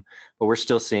 But we're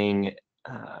still seeing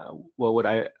what would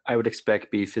I would expect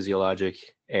be physiologic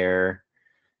air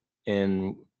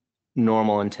in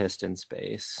normal intestine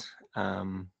space.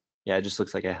 Yeah, it just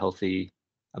looks like a healthy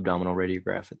abdominal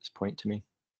radiograph at this point to me.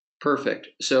 Perfect.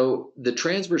 So the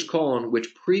transverse colon,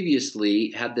 which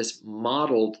previously had this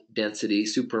mottled density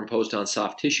superimposed on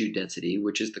soft tissue density,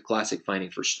 which is the classic finding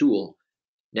for stool,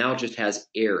 now just has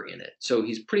air in it. So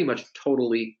he's pretty much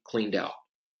totally cleaned out.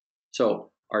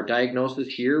 So our diagnosis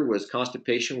here was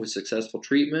constipation with successful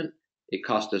treatment. It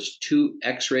cost us 2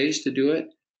 x-rays to do it,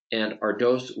 and our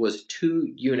dose was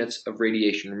 2 units of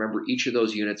radiation. Remember, each of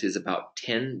those units is about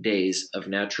 10 days of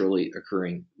naturally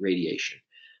occurring radiation.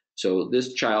 So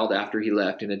this child, after he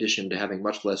left, in addition to having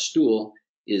much less stool,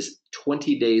 is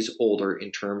 20 days older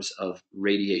in terms of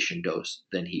radiation dose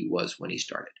than he was when he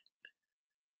started.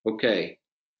 Okay.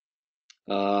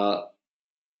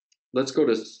 Let's go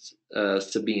to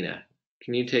Sabina.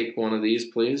 Can you take one of these,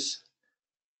 please?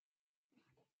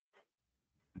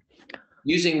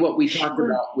 Using what we talked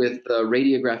about with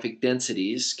radiographic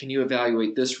densities, can you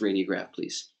evaluate this radiograph,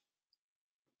 please?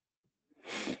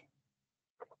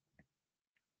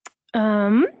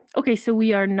 Okay, so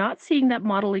we are not seeing that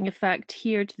modeling effect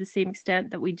here to the same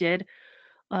extent that we did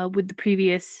with the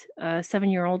previous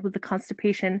 7-year-old with the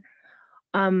constipation.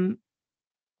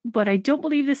 But I don't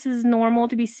believe this is normal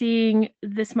to be seeing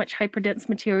this much hyperdense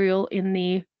material in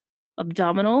the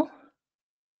abdominal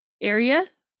area.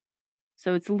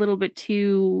 So it's a little bit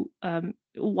too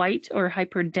white or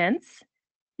hyperdense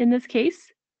in this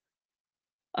case.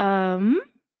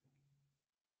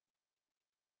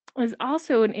 There's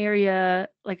also an area,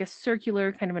 like a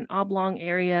circular, kind of an oblong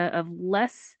area of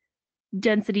less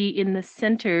density in the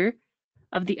center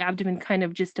of the abdomen, kind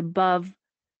of just above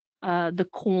the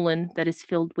colon that is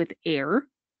filled with air.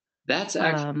 That's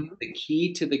actually the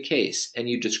key to the case, and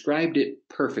you described it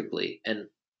perfectly. An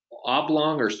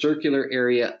oblong or circular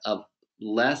area of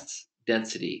less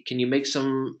density. Can you make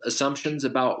some assumptions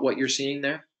about what you're seeing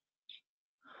there?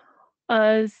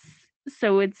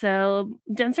 So it's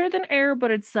denser than air,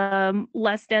 but it's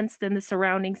less dense than the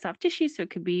surrounding soft tissue. So it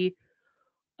could be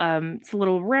it's a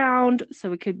little round,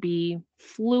 so it could be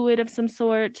fluid of some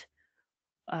sort,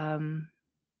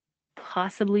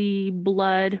 possibly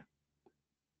blood.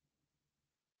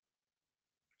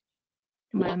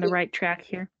 Am I on the right track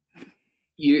here?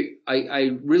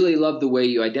 I really love the way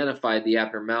you identified the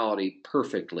abnormality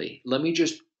perfectly. Let me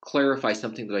just clarify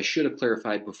something that I should have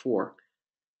clarified before.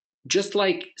 Just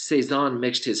like Cezanne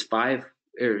mixed his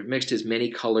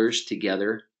many colors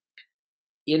together,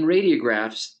 in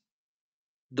radiographs,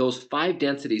 those 5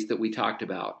 densities that we talked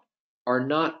about are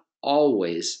not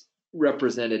always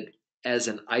represented as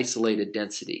an isolated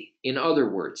density. In other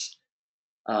words,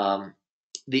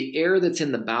 the air that's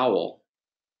in the bowel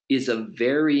is of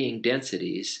varying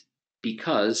densities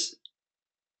because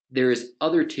there is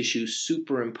other tissue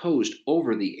superimposed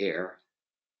over the air.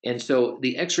 And so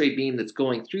the X-ray beam that's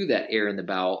going through that air in the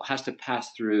bowel has to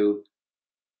pass through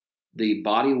the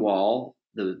body wall,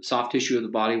 the soft tissue of the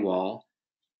body wall,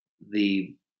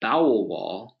 the bowel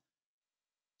wall,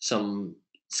 some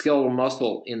skeletal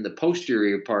muscle in the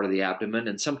posterior part of the abdomen,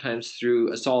 and sometimes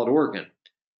through a solid organ.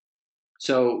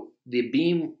 So the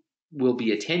beam will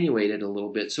be attenuated a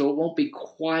little bit, so it won't be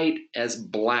quite as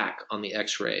black on the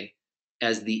X-ray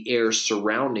as the air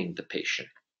surrounding the patient.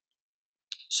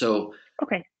 So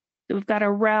okay, so we've got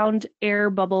a round air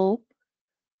bubble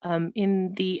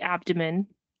in the abdomen.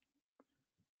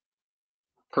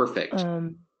 Perfect.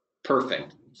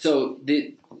 Perfect. So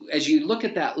as you look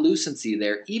at that lucency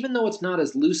there, even though it's not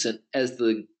as lucent as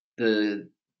the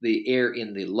air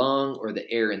in the lung or the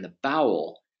air in the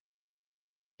bowel,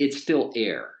 it's still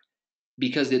air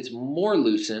because it's more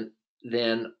lucent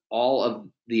than all of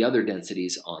the other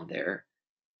densities on there.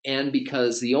 And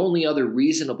because the only other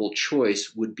reasonable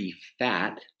choice would be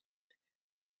fat,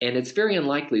 and it's very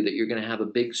unlikely that you're going to have a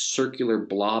big circular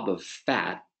blob of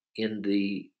fat in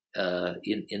the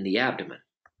abdomen.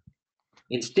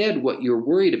 Instead, what you're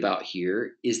worried about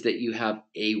here is that you have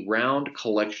a round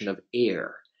collection of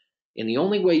air. And the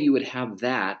only way you would have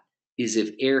that is if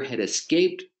air had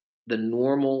escaped the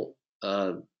normal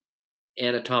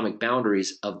anatomic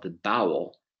boundaries of the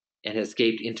bowel and had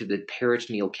escaped into the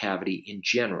peritoneal cavity in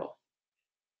general.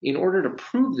 In order to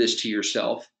prove this to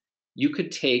yourself, you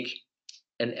could take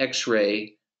an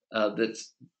X-ray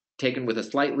that's taken with a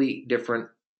slightly different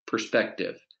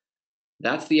perspective.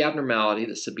 That's the abnormality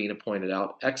that Sabina pointed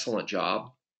out. Excellent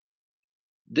job.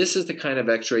 This is the kind of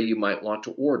X-ray you might want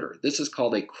to order. This is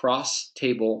called a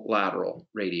cross-table lateral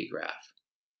radiograph.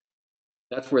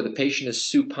 That's where the patient is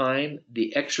supine.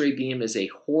 The X-ray beam is a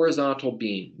horizontal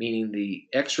beam, meaning the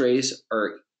X-rays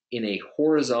are in a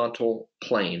horizontal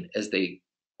plane as they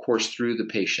course through the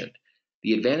patient.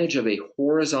 The advantage of a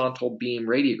horizontal beam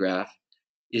radiograph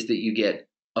is that you get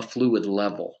a fluid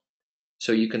level.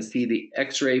 So you can see the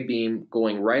X-ray beam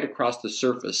going right across the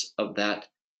surface of that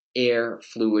air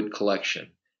fluid collection.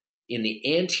 In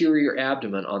the anterior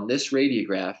abdomen on this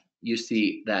radiograph, you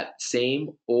see that same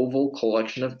oval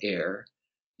collection of air.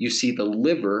 You see the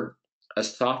liver, a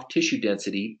soft tissue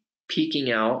density,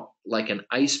 peeking out like an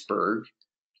iceberg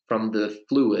from the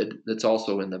fluid that's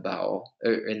also in the bowel,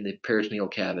 or in the peritoneal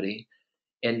cavity.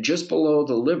 And just below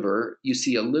the liver, you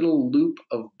see a little loop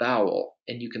of bowel,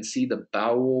 and you can see the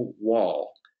bowel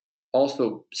wall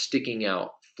also sticking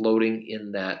out, floating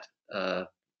in that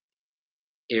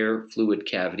air fluid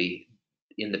cavity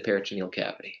in the peritoneal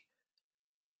cavity.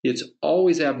 It's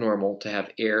always abnormal to have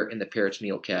air in the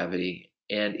peritoneal cavity,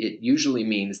 and it usually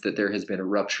means that there has been a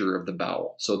rupture of the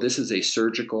bowel. So this is a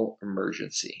surgical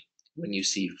emergency when you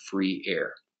see free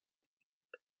air.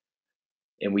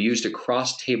 And we used a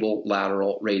cross-table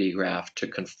lateral radiograph to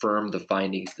confirm the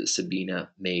findings that Sabina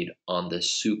made on the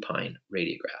supine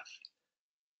radiograph.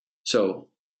 So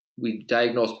we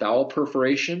diagnosed bowel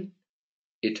perforation.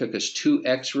 It took us 2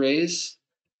 X-rays,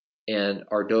 and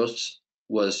our dose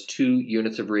was 2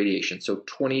 units of radiation, so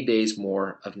 20 days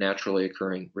more of naturally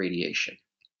occurring radiation.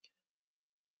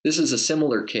 This is a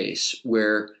similar case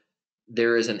where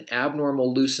there is an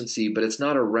abnormal lucency, but it's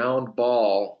not a round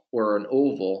ball or an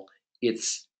oval.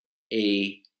 It's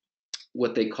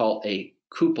what they call a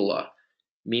cupola,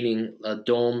 meaning a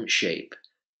dome shape.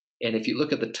 And if you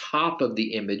look at the top of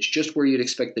the image, just where you'd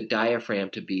expect the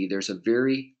diaphragm to be, there's a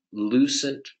very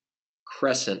lucent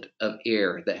crescent of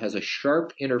air that has a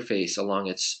sharp interface along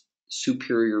its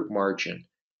superior margin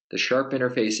The sharp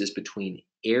interface is between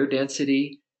air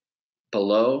density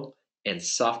below and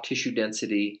soft tissue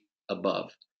density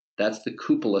above. That's the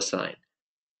cupola sign.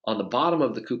 On the bottom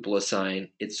of the cupola sign,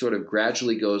 it sort of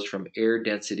gradually goes from air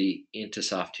density into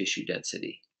soft tissue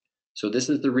density. So this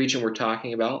is the region we're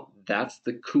talking about. That's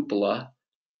the cupola.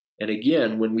 And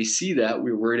again, when we see that,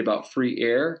 we're worried about free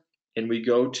air, and we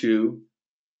go to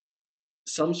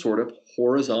some sort of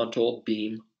horizontal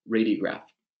beam radiograph.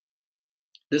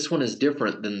 This one is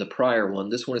different than the prior one.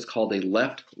 This one is called a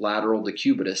left lateral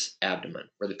decubitus abdomen,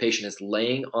 where the patient is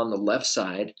laying on the left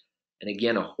side. And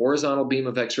again, a horizontal beam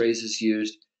of x-rays is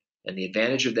used. And the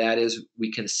advantage of that is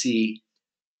we can see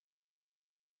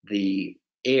the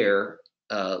air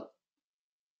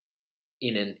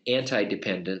in an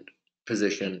anti-dependent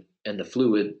position, and the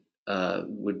fluid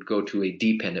would go to a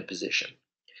dependent position.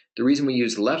 The reason we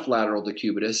use left lateral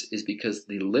decubitus is because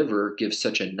the liver gives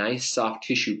such a nice soft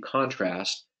tissue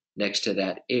contrast next to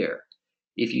that air.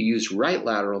 If you use right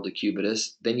lateral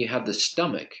decubitus, then you have the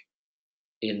stomach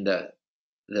in the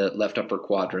left upper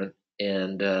quadrant,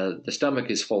 and the stomach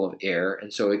is full of air,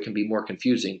 and so it can be more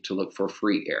confusing to look for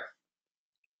free air.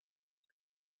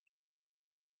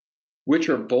 Which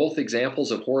are both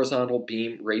examples of horizontal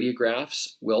beam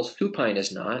radiographs? Well, supine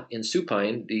is not. In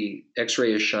supine, the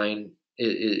X-ray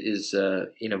is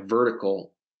in a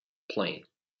vertical plane,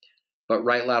 but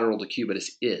right lateral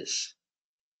decubitus is.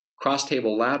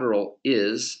 Cross-table lateral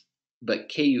is, but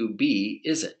KUB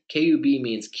isn't. KUB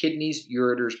means kidneys,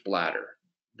 ureters, bladder.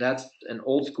 That's an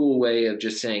old school way of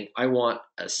just saying, I want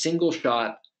a single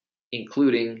shot,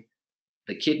 including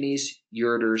the kidneys,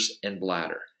 ureters, and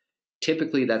bladder.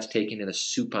 Typically, that's taken in a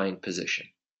supine position.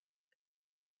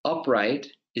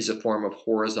 Upright is a form of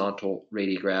horizontal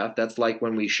radiograph. That's like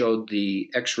when we showed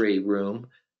the X-ray room,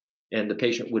 and the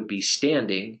patient would be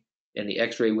standing, and the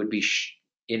X-ray would be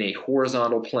in a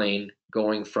horizontal plane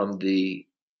going from the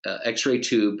X-ray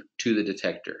tube to the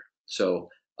detector. So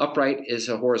upright is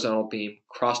a horizontal beam.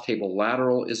 Cross-table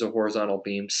lateral is a horizontal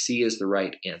beam. C is the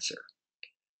right answer.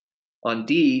 On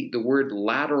D, the word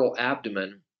lateral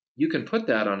abdomen, you can put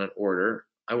that on an order.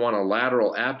 I want a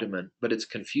lateral abdomen, but it's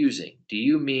confusing. Do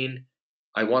you mean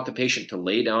I want the patient to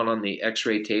lay down on the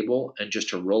X-ray table and just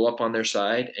to roll up on their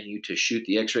side, and you to shoot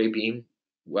the X-ray beam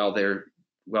while they're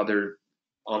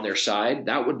on their side?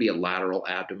 That would be a lateral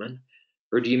abdomen.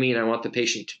 Or do you mean I want the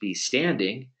patient to be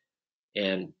standing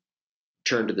and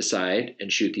turn to the side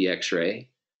and shoot the X-ray?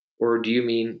 Or do you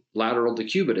mean lateral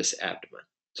decubitus abdomen?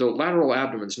 So lateral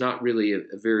abdomen is not really a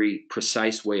very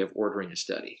precise way of ordering a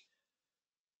study.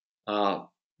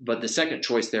 But the second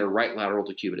choice there, right lateral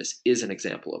decubitus, is an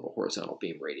example of a horizontal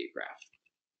beam radiograph.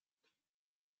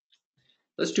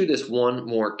 Let's do this one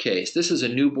more case. This is a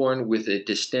newborn with a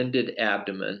distended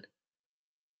abdomen.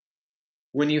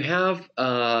 When you have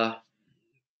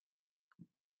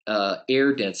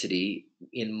air density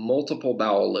in multiple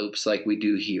bowel loops like we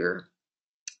do here,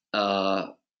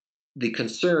 the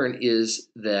concern is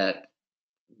that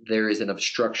there is an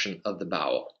obstruction of the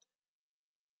bowel.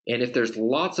 And if there's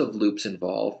lots of loops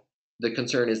involved, the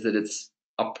concern is that it's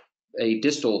a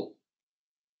distal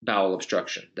bowel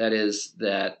obstruction. That is,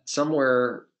 that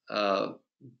somewhere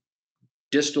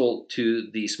distal to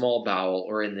the small bowel,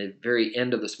 or in the very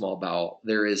end of the small bowel,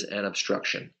 there is an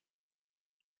obstruction.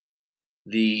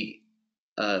 The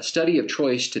study of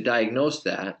choice to diagnose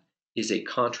that is a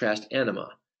contrast enema,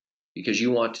 because you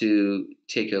want to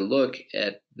take a look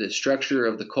at the structure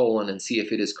of the colon and see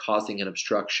if it is causing an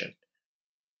obstruction.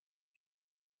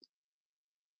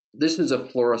 This is a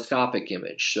fluoroscopic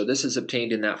image. So this is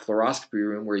obtained in that fluoroscopy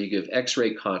room where you give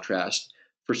X-ray contrast.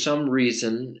 For some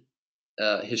reason,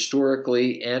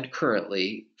 historically and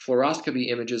currently, fluoroscopy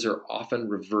images are often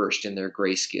reversed in their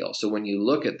grayscale. So when you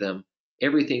look at them,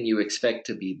 everything you expect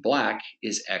to be black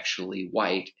is actually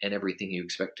white, and everything you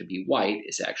expect to be white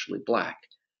is actually black.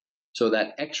 So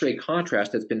that X-ray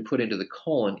contrast that's been put into the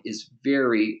colon is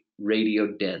very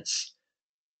radiodense.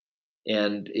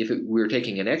 And if we were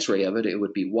taking an X-ray of it, it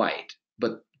would be white.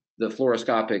 But the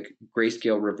fluoroscopic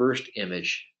grayscale reversed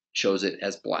image shows it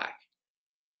as black.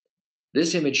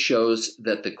 This image shows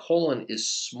that the colon is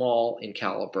small in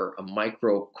caliber, a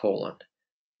microcolon.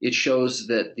 It shows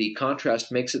that the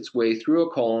contrast makes its way through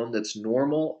a colon that's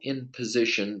normal in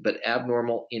position but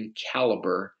abnormal in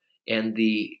caliber, and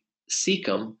the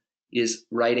cecum is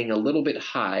riding a little bit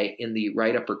high in the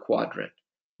right upper quadrant.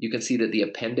 You can see that the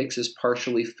appendix is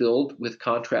partially filled with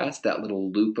contrast, that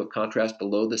little loop of contrast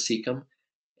below the cecum.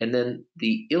 And then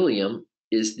the ileum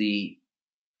is the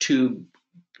tube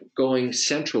going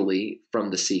centrally from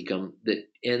the cecum that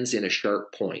ends in a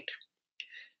sharp point.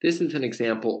 This is an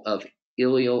example of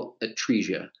ileal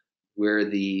atresia, where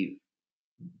the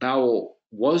bowel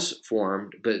was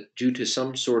formed, but due to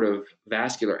some sort of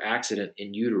vascular accident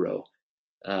in utero,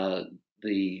 a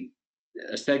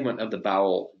segment of the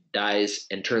bowel dies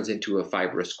and turns into a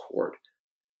fibrous cord.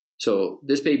 So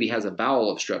this baby has a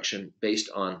bowel obstruction based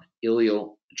on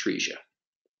ileal atresia.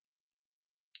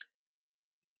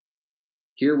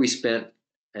 Here we spent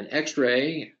an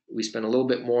X-ray, we spent a little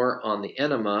bit more on the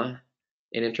enema,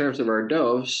 and in terms of our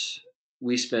dose,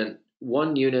 we spent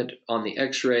 1 unit on the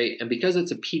X-ray, and because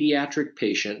it's a pediatric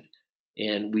patient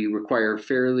and we require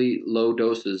fairly low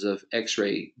doses of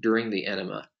X-ray during the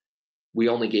enema, we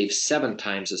only gave 7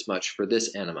 times as much for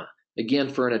this enema. Again,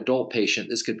 for an adult patient,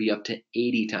 this could be up to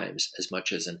 80 times as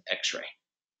much as an X-ray.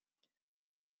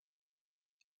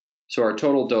 So our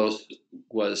total dose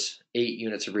was 8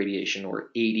 units of radiation, or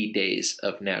 80 days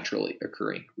of naturally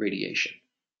occurring radiation.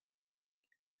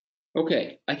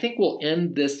 Okay, I think we'll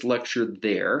end this lecture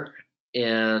there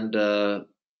and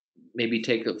maybe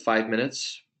take 5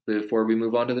 minutes before we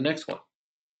move on to the next one.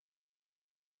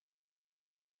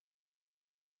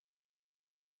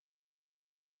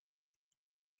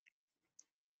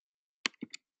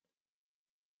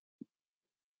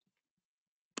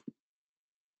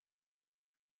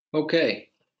 Okay,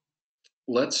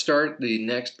 let's start the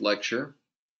next lecture.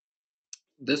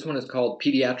 This one is called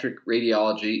Pediatric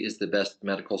Radiology is the Best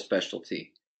Medical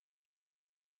Specialty.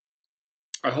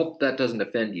 I hope that doesn't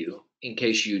offend you in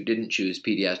case you didn't choose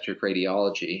pediatric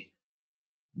radiology,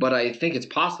 but I think it's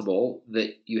possible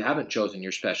that you haven't chosen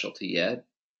your specialty yet.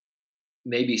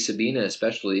 Maybe Sabina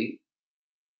especially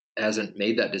hasn't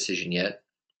made that decision yet.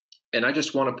 And I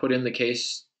just want to put in the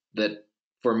case that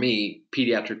for me,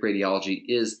 pediatric radiology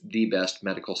is the best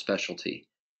medical specialty.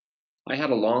 I had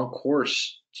a long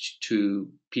course to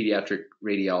pediatric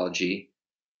radiology.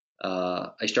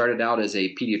 I started out as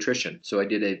a pediatrician, so I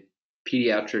did a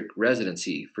pediatric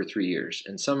residency for 3 years.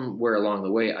 And somewhere along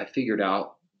the way, I figured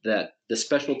out that the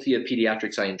specialty of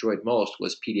pediatrics I enjoyed most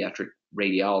was pediatric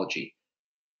radiology.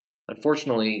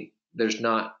 Unfortunately, there's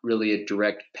not really a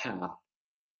direct path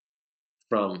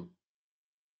from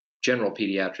general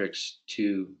pediatrics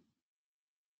to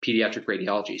pediatric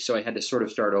radiology. So I had to sort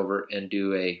of start over and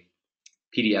do a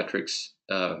pediatrics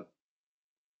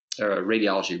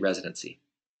radiology residency.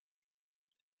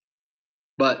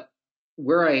 But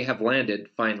where I have landed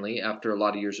finally after a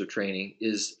lot of years of training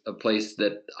is a place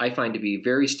that I find to be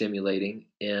very stimulating,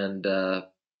 and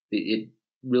it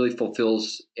really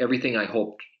fulfills everything I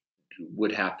hoped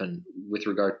would happen with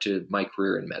regard to my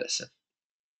career in medicine.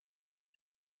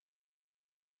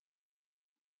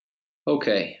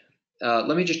 Okay,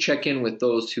 let me just check in with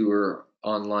those who are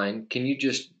online. Can you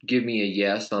just give me a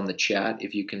yes on the chat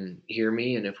if you can hear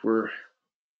me and if we're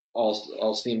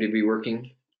all seem to be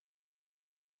working?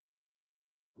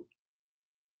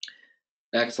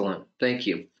 Excellent, thank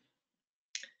you.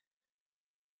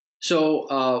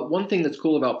 So one thing that's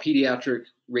cool about pediatric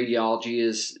radiology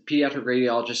is pediatric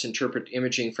radiologists interpret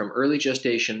imaging from early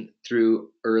gestation through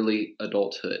early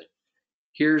adulthood.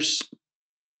 Here's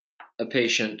a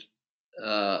patient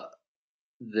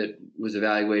that was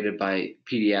evaluated by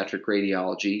pediatric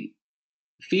radiology.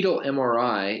 Fetal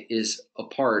MRI is a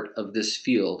part of this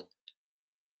field.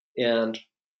 And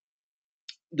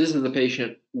this is a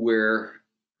patient where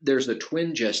there's a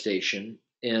twin gestation,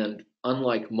 and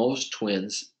unlike most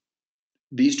twins,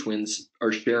 these twins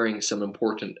are sharing some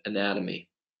important anatomy.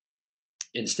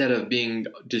 Instead of being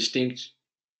distinct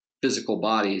physical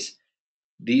bodies,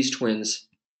 these twins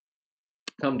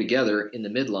come together in the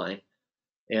midline,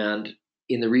 and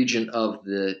in the region of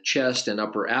the chest and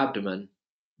upper abdomen,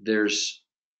 there's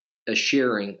a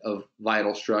sharing of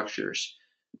vital structures.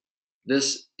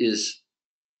 This is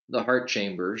the heart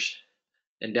chambers,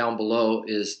 and down below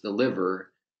is the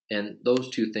liver, and those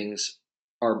two things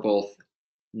are both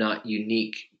not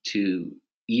unique to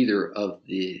either of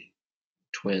the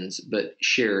twins, but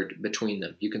shared between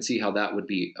them. You can see how that would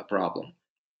be a problem.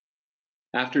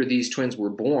 After these twins were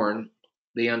born,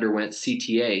 they underwent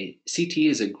CTA. CTA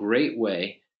is a great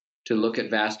way to look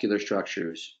at vascular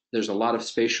structures. There's a lot of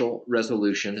spatial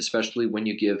resolution, especially when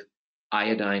you give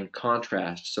iodine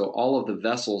contrast. So all of the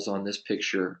vessels on this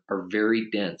picture are very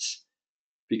dense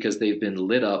because they've been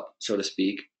lit up, so to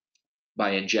speak,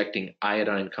 by injecting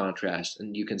iodine contrast.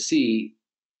 And you can see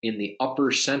in the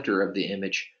upper center of the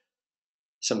image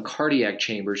some cardiac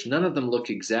chambers. None of them look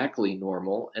exactly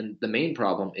normal, and the main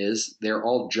problem is they're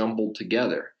all jumbled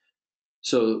together.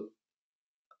 So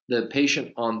the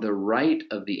patient on the right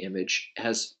of the image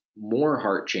has more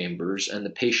heart chambers, and the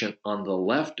patient on the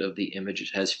left of the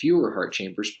image has fewer heart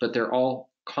chambers, but they're all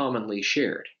commonly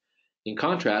shared. In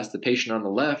contrast, the patient on the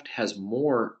left has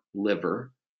more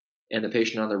liver, and the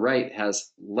patient on the right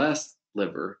has less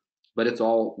liver, but it's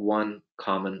all one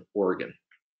common organ.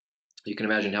 You can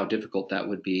imagine how difficult that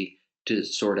would be to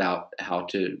sort out how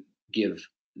to give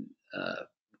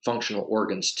functional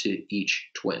organs to each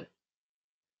twin.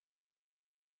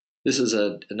 This is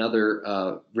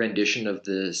another rendition of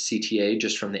the CTA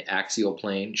just from the axial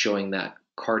plane, showing that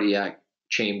cardiac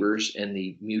chambers and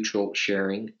the mutual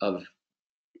sharing of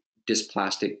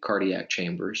dysplastic cardiac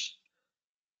chambers.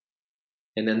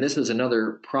 And then this is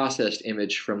another processed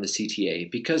image from the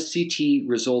CTA. Because CT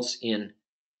results in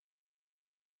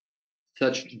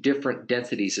such different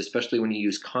densities, especially when you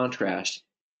use contrast,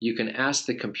 you can ask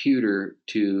the computer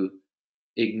to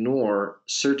ignore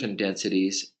certain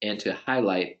densities and to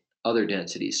highlight other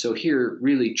densities. So here,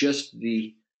 really just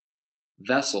the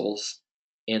vessels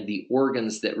and the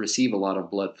organs that receive a lot of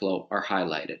blood flow are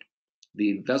highlighted.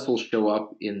 The vessels show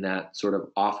up in that sort of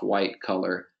off-white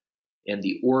color, and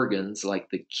the organs, like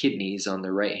the kidneys on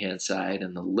the right-hand side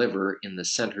and the liver in the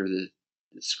center of the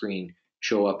screen,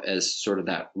 show up as sort of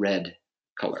that red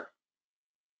color.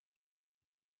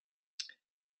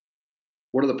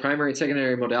 What are the primary and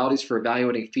secondary modalities for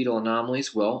evaluating fetal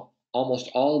anomalies? Well, almost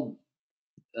all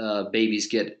babies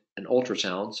get an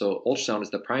ultrasound. So ultrasound is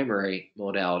the primary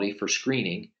modality for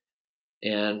screening,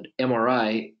 and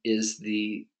MRI is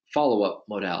the follow-up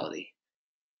modality.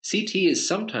 CT is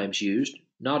sometimes used,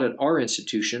 not at our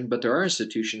institution, but there are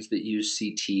institutions that use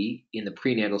CT in the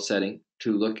prenatal setting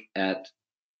to look at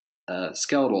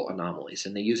skeletal anomalies,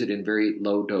 and they use it in very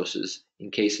low doses in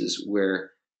cases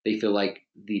where they feel like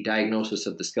the diagnosis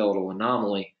of the skeletal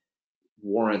anomaly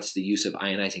warrants the use of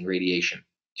ionizing radiation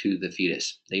to the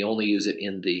fetus. They only use it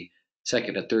in the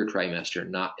second and third trimester,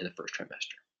 not in the first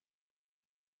trimester.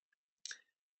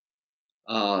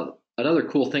 Another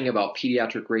cool thing about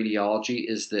pediatric radiology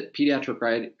is that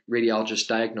pediatric radiologists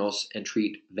diagnose and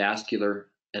treat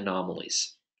vascular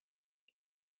anomalies.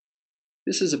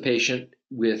 This is a patient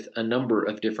with a number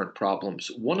of different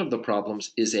problems. One of the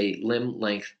problems is a limb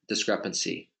length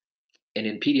discrepancy. And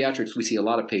in pediatrics, we see a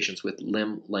lot of patients with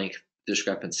limb length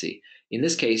discrepancy. In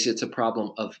this case, it's a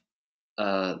problem of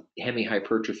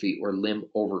hemihypertrophy or limb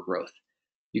overgrowth.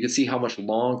 You can see how much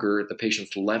longer the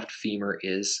patient's left femur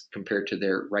is compared to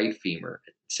their right femur.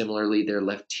 Similarly, their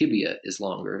left tibia is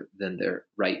longer than their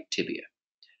right tibia.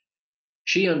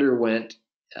 She underwent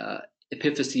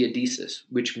epiphysiodesis,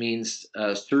 which means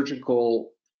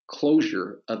surgical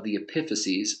closure of the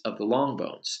epiphyses of the long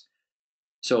bones.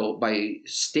 So by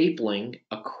stapling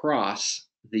across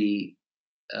the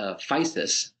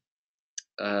physis,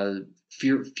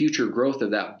 future growth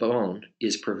of that bone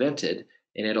is prevented,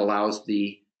 and it allows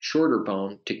the shorter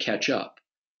bone to catch up.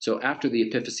 So after the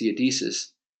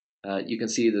epiphysiodesis, you can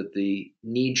see that the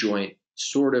knee joint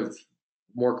sort of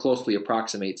more closely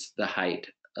approximates the height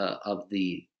of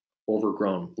the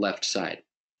overgrown left side.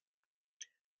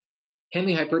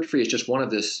 Hemihypertrophy is just one of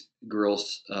this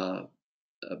girl's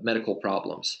medical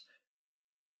problems.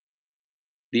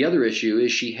 The other issue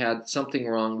is she had something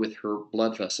wrong with her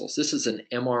blood vessels. This is an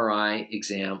MRI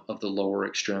exam of the lower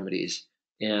extremities.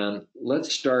 And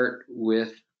let's start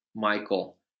with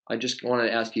Michael. I just want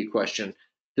to ask you a question.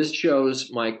 This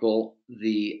shows, Michael,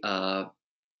 the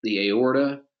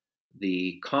aorta,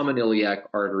 the common iliac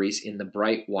arteries in the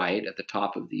bright white at the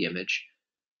top of the image.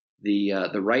 The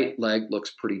right leg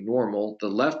looks pretty normal. The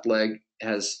left leg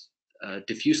has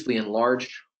diffusely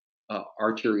enlarged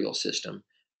arterial system.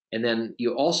 And then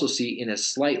you also see in a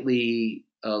slightly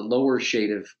lower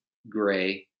shade of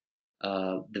gray,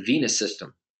 the venous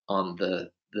system on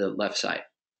the left side.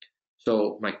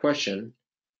 So my question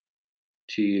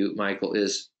to you, Michael,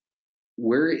 is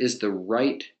where is the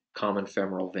right common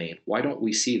femoral vein? Why don't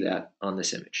we see that on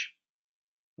this image?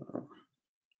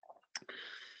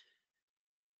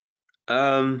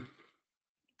 I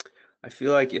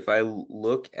feel like if I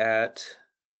look at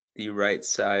the right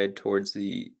side towards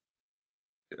the,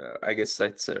 I guess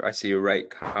I see a right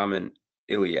common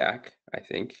iliac, I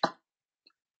think.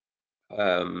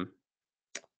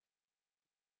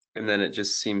 And then it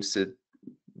just seems to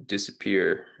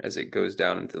disappear as it goes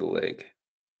down into the leg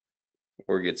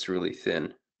or gets really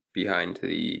thin behind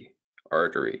the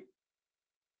artery.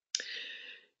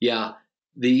 Yeah,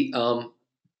 this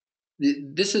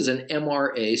is an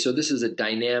MRA, so this is a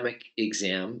dynamic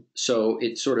exam. So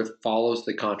it sort of follows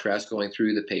the contrast going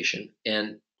through the patient.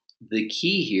 And the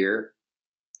key here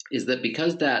is that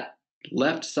because that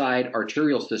left side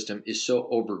arterial system is so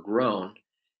overgrown,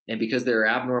 and because there are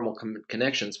abnormal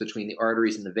connections between the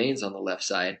arteries and the veins on the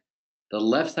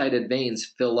left-sided veins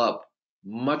fill up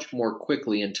much more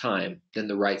quickly in time than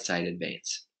the right-sided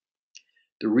veins.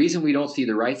 The reason we don't see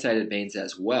the right-sided veins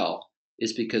as well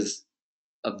is because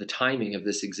of the timing of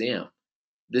this exam.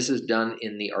 This is done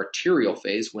in the arterial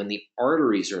phase when the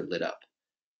arteries are lit up.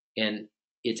 And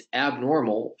it's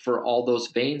abnormal for all those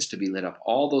veins to be lit up.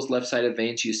 All those left-sided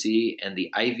veins you see and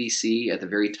the IVC at the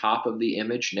very top of the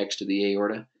image next to the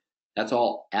aorta, that's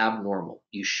all abnormal.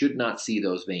 You should not see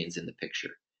those veins in the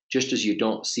picture, just as you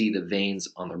don't see the veins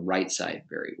on the right side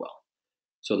very well.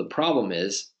 So the problem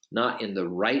is not in the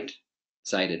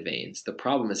right-sided veins. The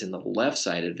problem is in the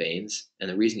left-sided veins, and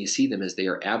the reason you see them is they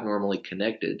are abnormally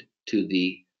connected to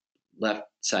the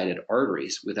left-sided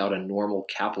arteries without a normal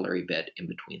capillary bed in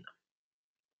between them.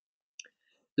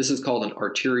 This is called an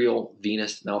arterial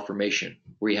venous malformation,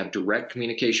 where you have direct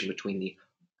communication between the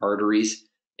arteries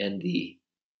and the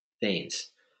veins.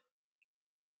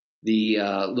 The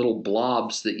little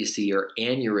blobs that you see are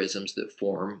aneurysms that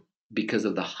form because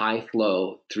of the high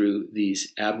flow through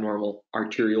these abnormal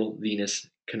arterial venous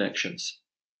connections.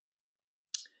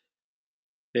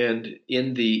 And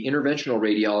in the interventional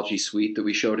radiology suite that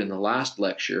we showed in the last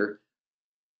lecture,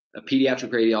 a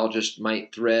pediatric radiologist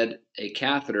might thread a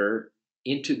catheter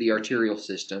into the arterial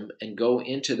system and go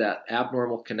into that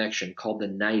abnormal connection called the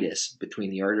nidus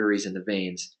between the arteries and the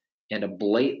veins and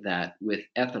ablate that with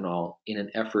ethanol in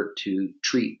an effort to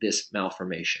treat this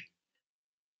malformation.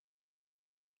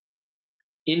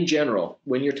 In general,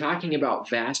 when you're talking about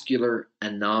vascular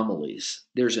anomalies,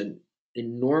 there's an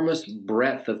enormous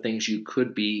breadth of things you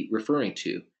could be referring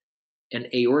to. An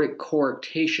aortic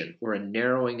coarctation, or a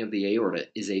narrowing of the aorta,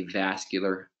 is a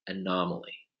vascular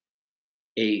anomaly.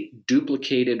 A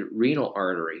duplicated renal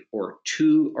artery, or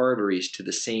two arteries to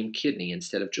the same kidney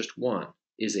instead of just one,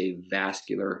 is a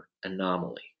vascular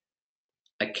anomaly.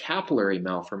 A capillary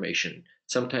malformation,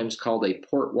 sometimes called a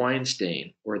port wine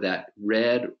stain, or that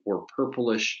red or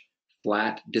purplish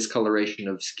flat discoloration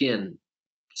of skin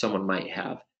someone might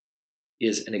have,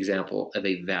 is an example of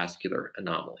a vascular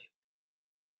anomaly.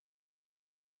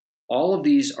 All of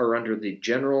these are under the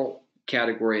general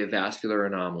category of vascular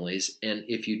anomalies, and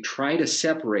if you try to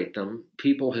separate them,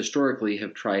 people historically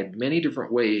have tried many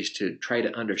different ways to try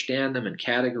to understand them and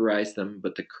categorize them,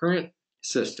 but the current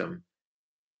system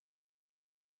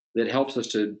that helps us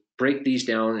to break these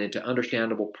down into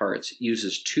understandable parts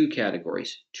uses two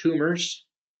categories: tumors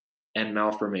and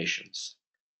malformations.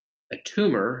 A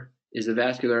tumor is a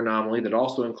vascular anomaly that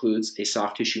also includes a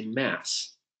soft tissue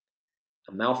mass.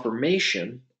 A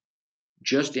malformation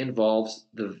just involves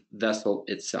the vessel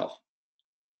itself.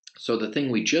 So the thing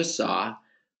we just saw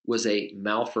was a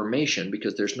malformation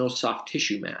because there's no soft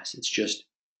tissue mass. It's just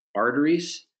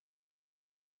arteries,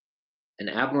 an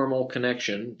abnormal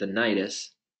connection, the nidus,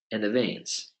 and the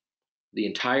veins. The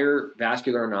entire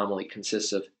vascular anomaly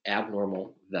consists of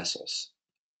abnormal vessels.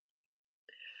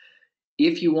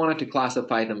 If you wanted to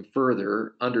classify them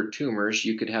further under tumors,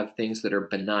 you could have things that are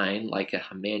benign, like a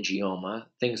hemangioma,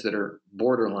 things that are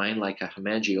borderline, like a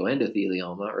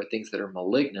hemangioendothelioma, or things that are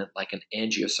malignant, like an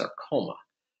angiosarcoma.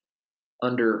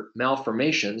 Under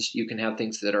malformations, you can have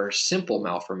things that are simple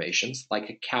malformations, like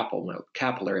a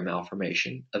capillary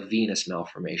malformation, a venous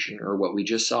malformation, or what we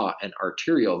just saw, an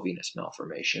arterial venous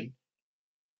malformation.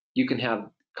 You can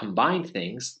have combined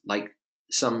things, like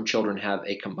some children have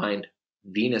a combined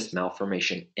venous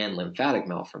malformation and lymphatic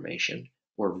malformation,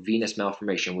 or venous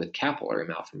malformation with capillary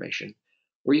malformation,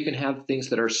 or you can have things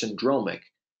that are syndromic,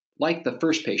 like the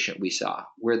first patient we saw,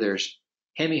 where there's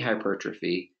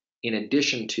hemihypertrophy in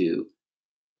addition to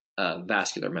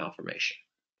vascular malformation.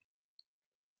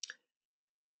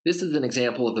 This is an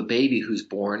example of a baby who's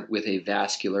born with a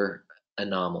vascular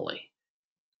anomaly.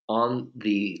 On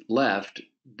the left,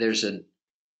 there's an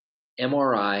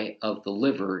MRI of the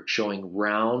liver showing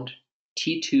round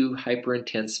T2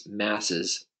 hyperintense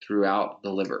masses throughout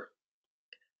the liver.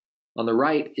 On the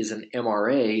right is an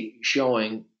MRA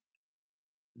showing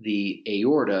the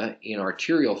aorta in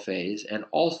arterial phase and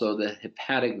also the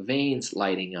hepatic veins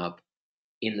lighting up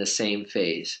in the same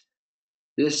phase.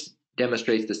 This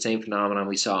demonstrates the same phenomenon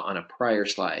we saw on a prior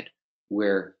slide,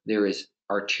 where there is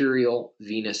arterial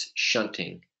venous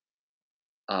shunting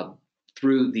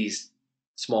through these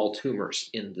small tumors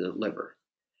in the liver.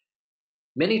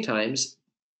 Many times,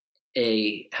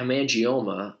 a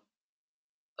hemangioma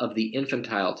of the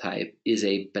infantile type is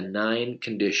a benign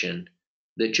condition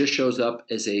that just shows up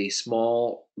as a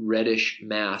small reddish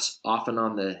mass, often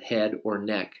on the head or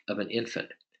neck of an infant.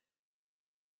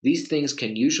 These things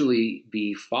can usually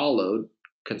be followed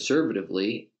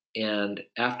conservatively, and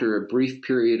after a brief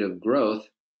period of growth,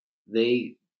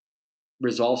 they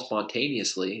resolve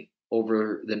spontaneously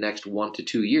over the next 1 to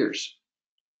 2 years.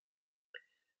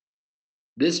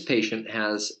 This patient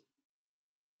has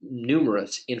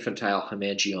numerous infantile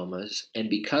hemangiomas, and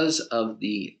because of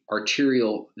the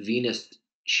arterial venous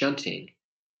shunting,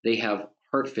 they have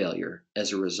heart failure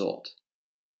as a result.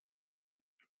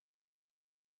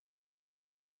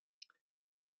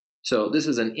 So this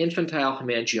is an infantile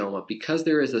hemangioma. Because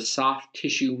there is a soft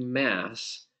tissue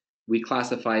mass, we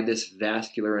classify this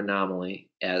vascular anomaly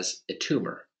as a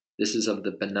tumor. This is of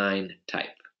the benign type.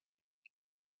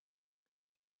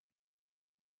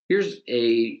 Here's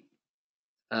an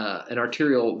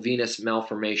arterial venous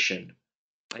malformation.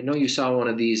 I know you saw one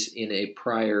of these in a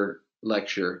prior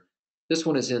lecture. This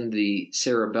one is in the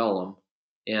cerebellum,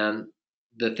 and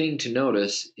the thing to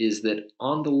notice is that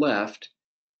on the left,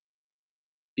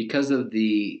 because of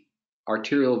the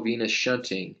arterial venous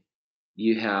shunting,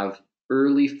 you have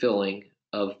early filling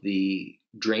of the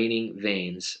draining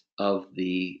veins of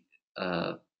the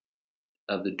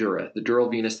dura. The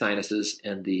dural venous sinuses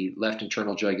and the left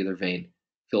internal jugular vein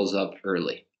fills up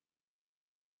early.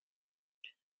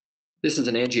 This is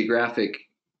an angiographic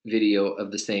video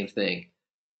of the same thing.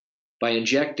 By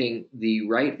injecting the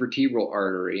right vertebral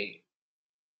artery,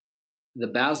 the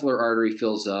basilar artery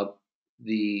fills up,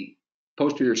 the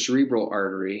posterior cerebral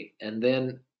artery, and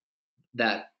then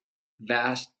that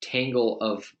vast tangle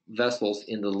of vessels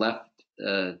in the left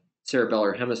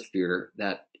cerebellar hemisphere,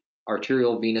 that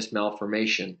arterial venous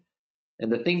malformation.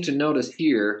 And the thing to notice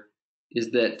here is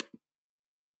that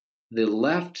the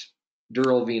left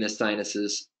dural venous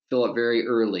sinuses fill up very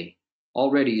early.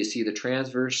 Already you see the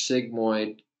transverse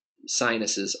sigmoid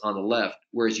sinuses on the left,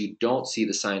 whereas you don't see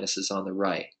the sinuses on the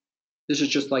right. This is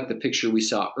just like the picture we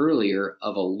saw earlier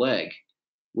of a leg,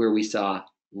 where we saw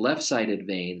left-sided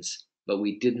veins, but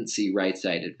we didn't see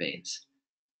right-sided veins.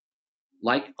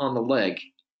 Like on the leg,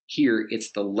 here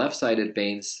it's the left-sided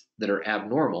veins that are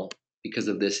abnormal because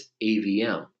of this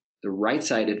AVM. The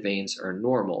right-sided veins are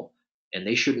normal, and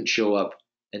they shouldn't show up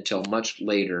until much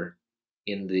later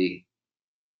in the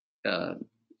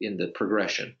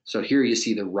progression. So here you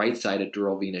see the right-sided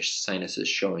dural venous sinuses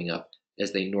showing up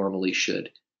as they normally should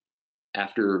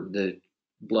after the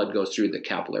blood goes through the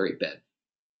capillary bed.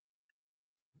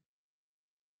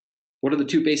 What are the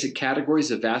two basic categories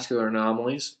of vascular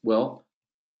anomalies? Well,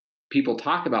 people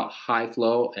talk about high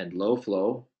flow and low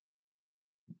flow.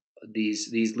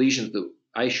 These lesions that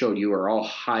I showed you are all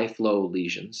high flow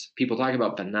lesions. People talk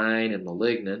about benign and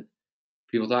malignant.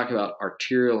 People talk about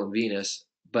arterial and venous.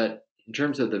 But in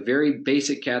terms of the very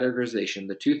basic categorization,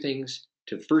 the two things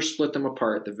to first split them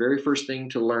apart, the very first thing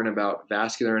to learn about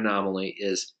vascular anomaly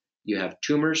is you have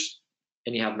tumors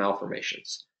and you have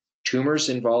malformations. Tumors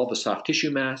involve a soft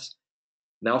tissue mass.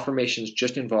 Malformations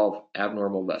just involve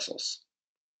abnormal vessels.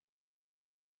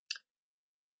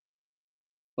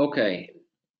 Okay,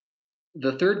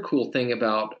 the third cool thing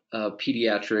about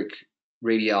pediatric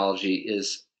radiology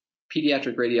is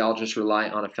pediatric radiologists rely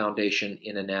on a foundation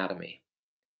in anatomy.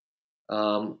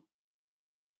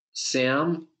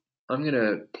 Sam, I'm going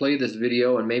to play this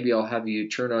video and maybe I'll have you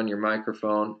turn on your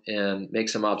microphone and make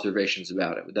some observations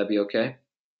about it. Would that be okay?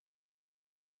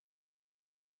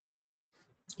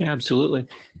 Yeah, absolutely.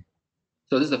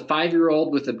 So this is a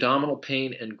 5-year-old with abdominal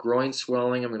pain and groin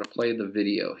swelling. I'm going to play the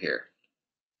video here.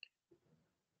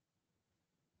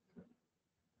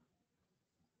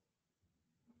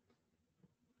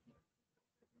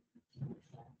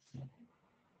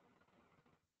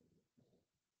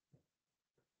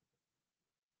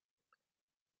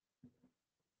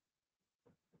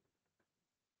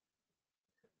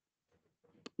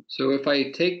 So if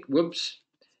I take,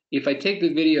 if I take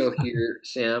the video here,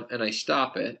 Sam, and I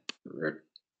stop it,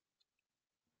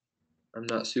 I'm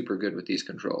not super good with these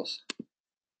controls.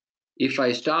 If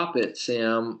I stop it,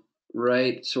 Sam,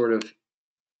 right sort of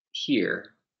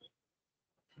here,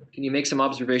 can you make some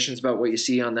observations about what you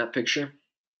see on that picture?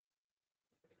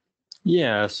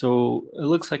 Yeah, so it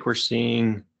looks like we're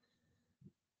seeing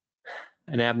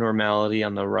an abnormality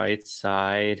on the right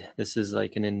side. This is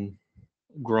like an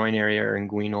groin area or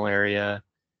inguinal area.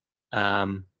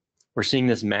 We're seeing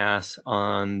this mass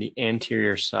on the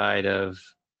anterior side of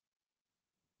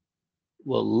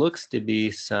what looks to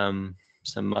be some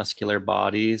muscular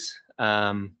bodies.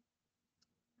 I'm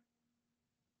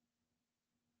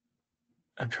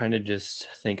trying to just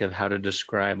think of how to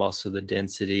describe also the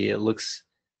density. It looks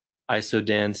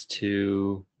isodense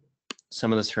to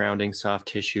some of the surrounding soft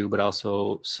tissue, but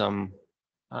also some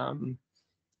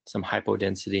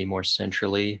hypodensity more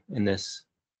centrally in this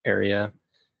area.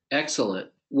 Excellent.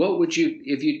 What would you,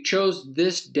 if you chose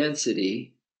this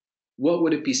density, what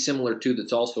would it be similar to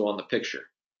that's also on the picture?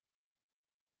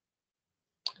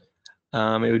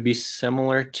 It would be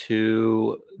similar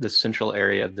to the central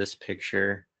area of this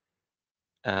picture,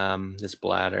 this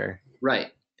bladder.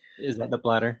 Right. Is that the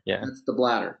bladder? Yeah. That's the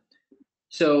bladder.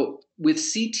 So with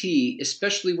CT,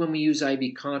 especially when we use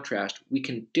IV contrast, we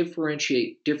can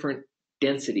differentiate different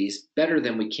densities better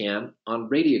than we can on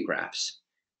radiographs.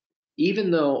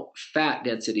 Even though fat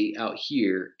density out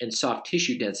here and soft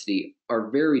tissue density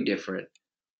are very different,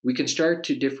 we can start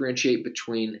to differentiate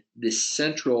between this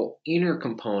central inner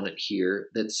component here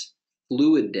that's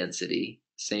fluid density,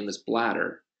 same as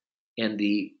bladder, and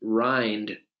the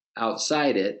rind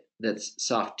outside it that's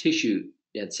soft tissue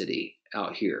density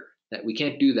out here. That we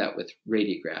can't do that with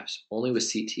radiographs, only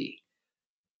with CT.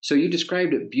 So you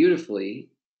described it beautifully.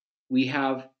 We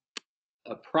have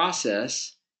a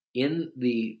process in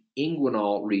the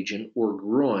inguinal region or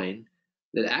groin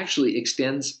that actually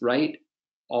extends right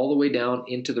all the way down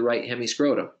into the right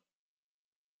hemiscrotum.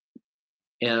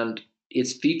 And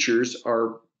its features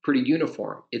are pretty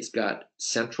uniform. It's got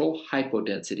central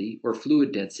hypodensity or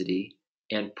fluid density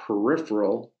and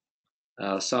peripheral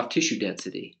soft tissue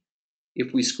density.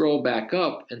 If we scroll back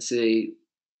up and say,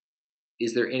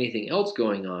 is there anything else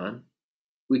going on?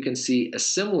 We can see a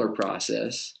similar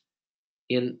process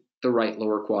in the right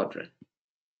lower quadrant.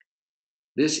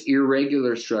 This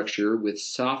irregular structure with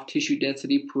soft tissue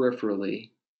density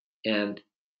peripherally and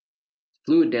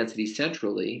fluid density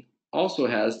centrally also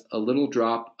has a little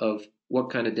drop of what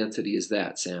kind of density is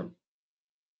that, Sam?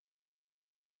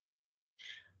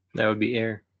 That would be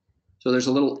air. So there's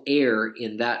a little air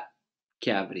in that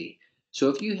cavity. So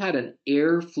if you had an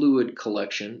air fluid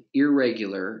collection,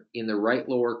 irregular, in the right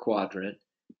lower quadrant,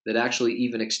 that actually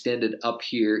even extended up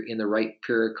here in the right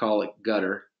pericolic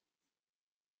gutter,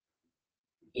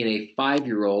 in a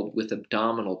 5-year-old with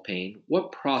abdominal pain,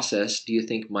 what process do you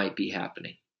think might be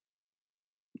happening?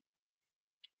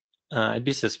 I'd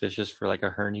be suspicious for like a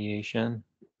herniation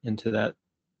into that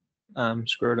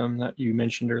scrotum that you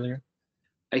mentioned earlier.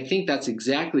 I think that's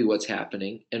exactly what's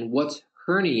happening, and what's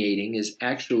herniating is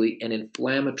actually an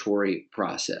inflammatory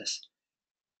process.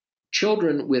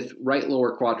 Children with right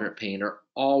lower quadrant pain are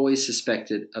always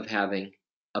suspected of having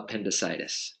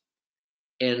appendicitis.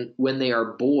 And when they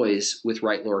are boys with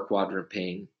right lower quadrant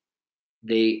pain,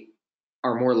 they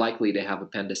are more likely to have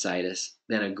appendicitis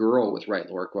than a girl with right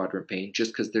lower quadrant pain,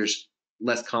 just because there's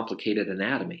less complicated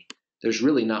anatomy. There's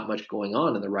really not much going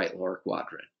on in the right lower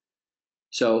quadrant.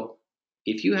 So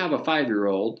if you have a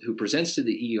 5-year-old who presents to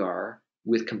the ER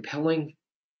with compelling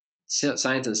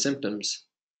signs and symptoms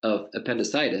of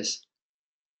appendicitis,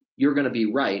 you're going to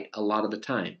be right a lot of the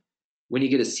time. When you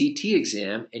get a CT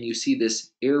exam and you see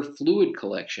this air fluid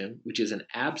collection, which is an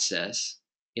abscess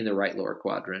in the right lower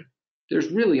quadrant,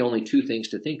 there's really only two things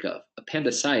to think of: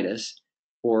 appendicitis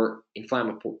or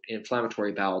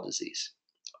inflammatory bowel disease.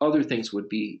 Other things would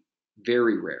be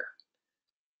very rare.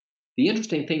 The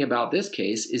interesting thing about this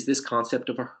case is this concept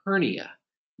of a hernia.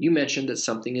 You mentioned that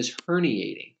something is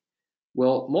herniating.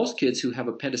 Well, most kids who have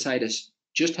appendicitis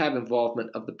just have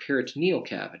involvement of the peritoneal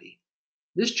cavity.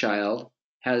 This child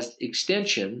has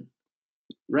extension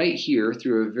right here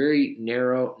through a very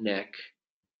narrow neck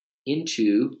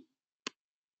into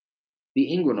the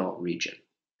inguinal region.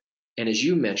 And as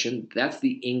you mentioned, that's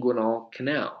the inguinal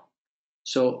canal.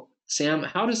 So, Sam,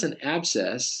 how does an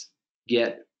abscess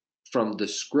get from the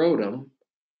scrotum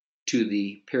to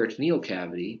the peritoneal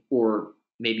cavity, or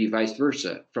maybe vice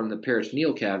versa, from the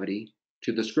peritoneal cavity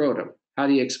to the scrotum? How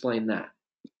do you explain that?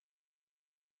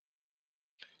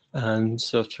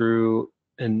 So through,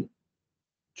 and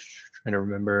trying to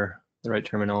remember the right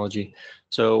terminology.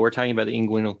 So we're talking about the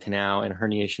inguinal canal, and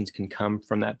herniations can come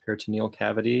from that peritoneal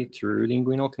cavity through the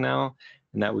inguinal canal,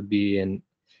 and that would be an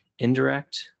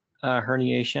indirect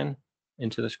herniation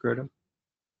into the scrotum.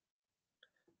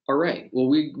 All right. Well,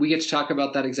 we get to talk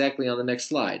about that exactly on the next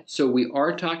slide. So we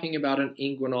are talking about an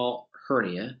inguinal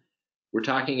hernia. We're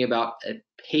talking about a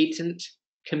patent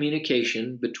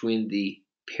communication between the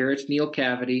peritoneal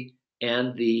cavity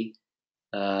and the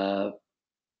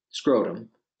scrotum.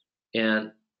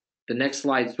 And the next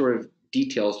slide sort of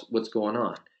details what's going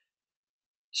on.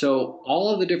 So all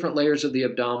of the different layers of the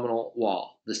abdominal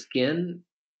wall, the skin,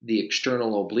 the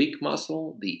external oblique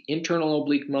muscle, the internal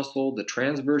oblique muscle, the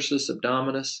transversus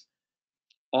abdominis,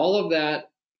 all of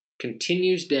that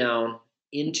continues down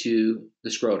into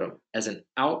the scrotum as an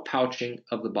outpouching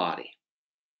of the body.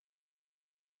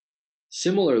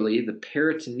 Similarly, the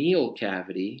peritoneal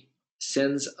cavity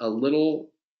sends a little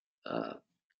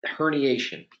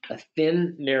herniation, a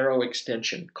thin, narrow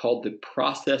extension called the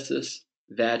processus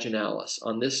vaginalis.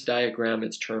 On this diagram,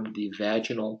 it's termed the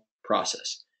vaginal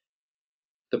process.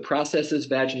 The processus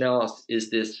vaginalis is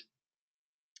this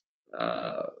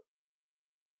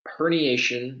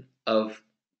herniation of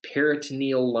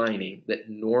peritoneal lining that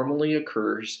normally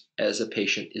occurs as a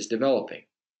patient is developing.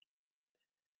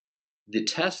 The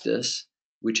testis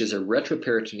which is a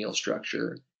retroperitoneal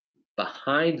structure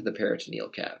behind the peritoneal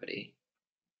cavity,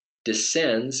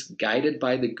 descends, guided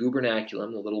by the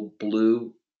gubernaculum, the little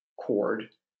blue cord,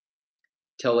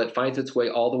 till it finds its way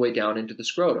all the way down into the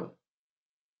scrotum.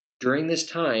 During this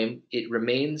time, it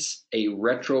remains a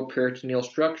retroperitoneal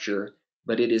structure,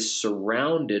 but it is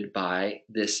surrounded by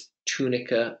this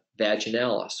tunica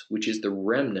vaginalis, which is the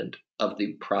remnant of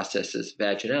the processus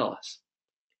vaginalis.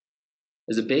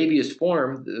 As a baby is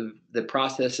formed, the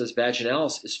processus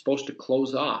vaginalis is supposed to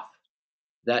close off.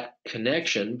 That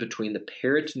connection between the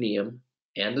peritoneum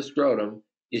and the scrotum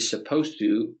is supposed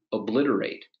to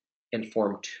obliterate and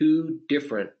form two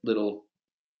different little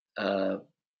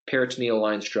peritoneal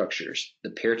line structures,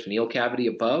 the peritoneal cavity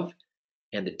above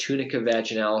and the tunica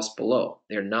vaginalis below.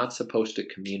 They're not supposed to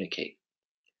communicate.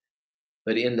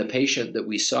 But in the patient that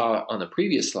we saw on the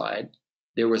previous slide,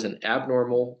 there was an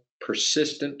abnormal,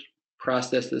 persistent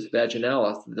processus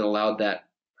vaginalis that allowed that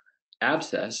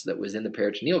abscess that was in the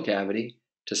peritoneal cavity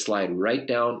to slide right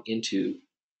down into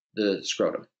the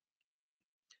scrotum.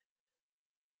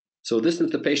 So this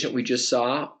is the patient we just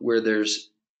saw, where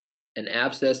there's an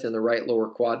abscess in the right lower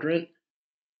quadrant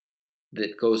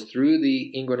that goes through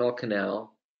the inguinal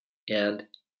canal and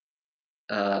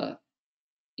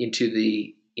into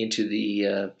the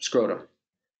scrotum.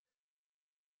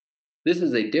 This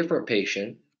is a different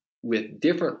patient with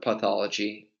different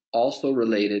pathology, also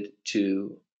related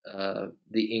to the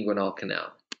inguinal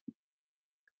canal.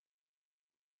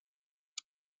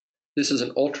 This is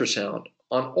an ultrasound.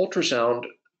 On ultrasound,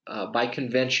 by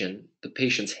convention, the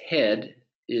patient's head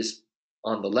is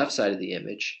on the left side of the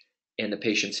image, and the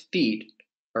patient's feet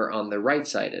are on the right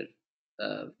side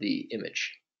of the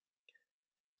image.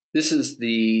 This is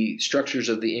the structures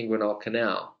of the inguinal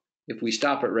canal. If we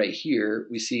stop it right here,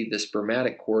 we see the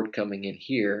spermatic cord coming in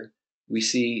here. We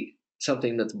see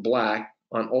something that's black.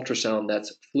 On ultrasound,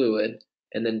 that's fluid.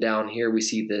 And then down here, we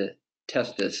see the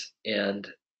testis and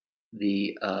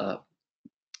the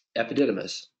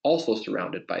epididymis, also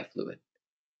surrounded by fluid.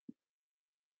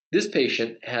 This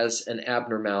patient has an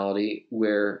abnormality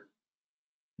where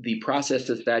the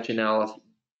processus vaginalis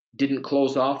didn't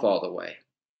close off all the way.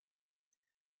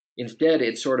 Instead,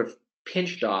 it sort of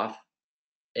pinched off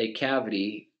a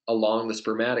cavity along the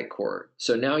spermatic cord.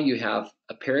 So now you have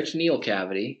a peritoneal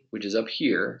cavity, which is up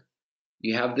here.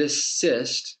 You have this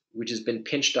cyst, which has been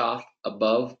pinched off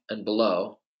above and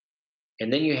below.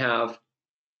 And then you have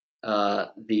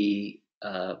the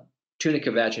tunica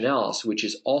vaginalis, which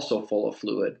is also full of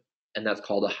fluid, and that's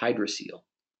called a hydrocele.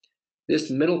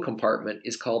 This middle compartment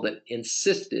is called an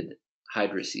encysted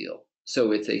hydrocele.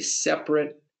 So it's a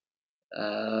separate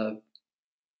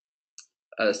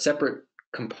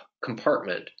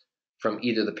compartment from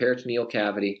either the peritoneal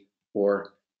cavity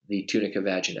or the tunica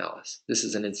vaginalis. This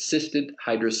is an encysted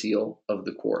hydrocele of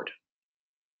the cord.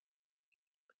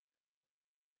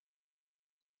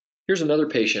 Here's another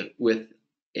patient with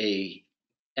a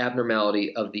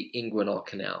abnormality of the inguinal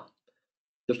canal.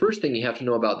 The first thing you have to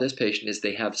know about this patient is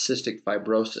they have cystic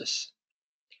fibrosis.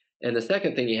 And the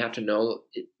second thing you have to know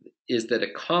is that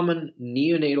a common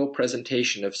neonatal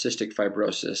presentation of cystic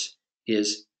fibrosis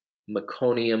is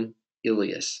meconium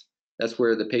ileus. That's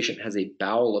where the patient has a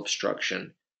bowel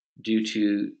obstruction due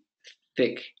to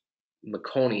thick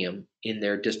meconium in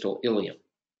their distal ileum.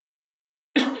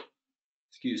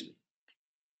 Excuse me.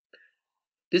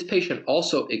 This patient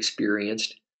also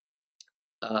experienced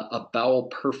a bowel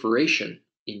perforation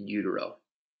in utero.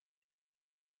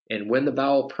 And when the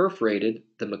bowel perforated,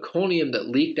 the meconium that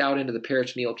leaked out into the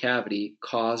peritoneal cavity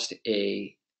caused an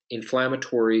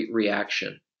inflammatory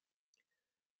reaction.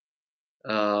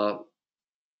 On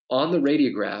the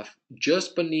radiograph,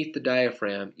 just beneath the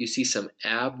diaphragm, you see some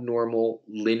abnormal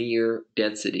linear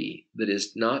density that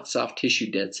is not soft tissue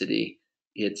density.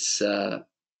 It's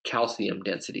calcium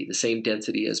density, the same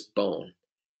density as bone.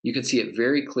 You can see it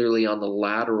very clearly on the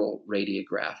lateral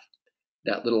radiograph,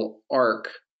 that little arc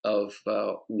of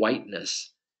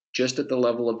whiteness just at the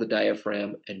level of the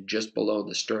diaphragm and just below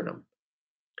the sternum.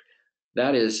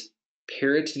 That is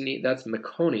that's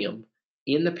meconium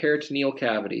in the peritoneal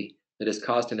cavity that has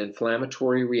caused an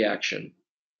inflammatory reaction.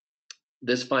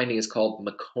 This finding is called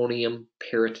meconium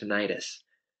peritonitis,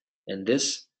 and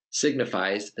this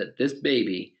signifies that this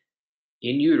baby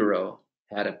in utero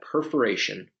had a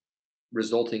perforation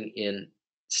resulting in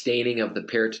staining of the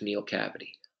peritoneal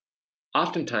cavity.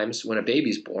 Oftentimes, when a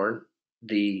baby's born,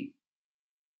 the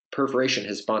perforation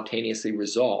has spontaneously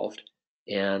resolved,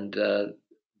 and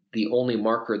the only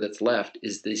marker that's left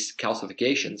is these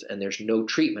calcifications, and there's no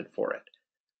treatment for it.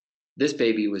 This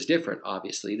baby was different,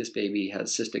 obviously. This baby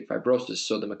has cystic fibrosis,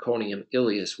 so the meconium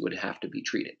ileus would have to be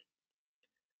treated.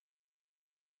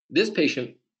 This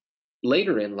patient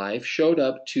later in life showed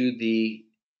up to the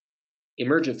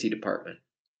emergency department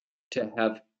to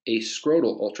have a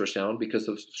scrotal ultrasound because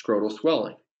of scrotal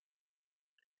swelling.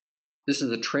 This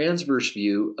is a transverse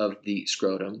view of the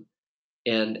scrotum,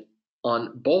 and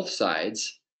on both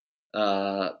sides,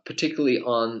 particularly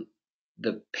on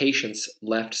the patient's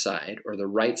left side or the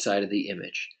right side of the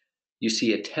image, you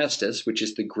see a testis, which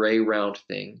is the gray round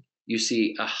thing. You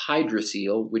see a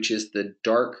hydrocele, which is the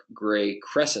dark gray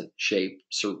crescent shape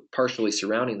partially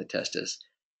surrounding the testis.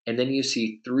 And then you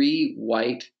see 3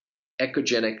 white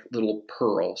echogenic little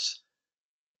pearls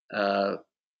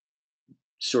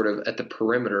sort of at the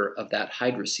perimeter of that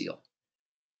hydrocele.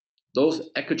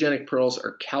 Those echogenic pearls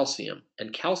are calcium,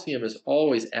 and calcium is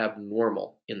always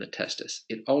abnormal in the testis.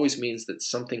 It always means that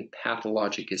something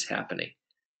pathologic is happening.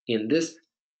 In this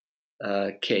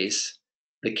case,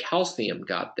 the calcium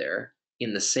got there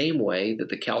in the same way that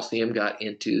the calcium got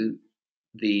into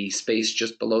the space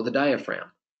just below the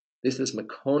diaphragm. This is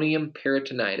meconium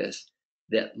peritonitis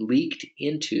that leaked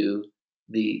into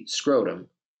the scrotum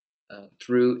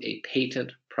through a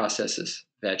patent processus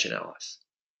vaginalis.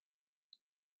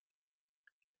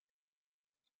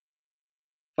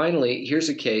 Finally, here's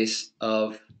a case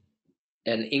of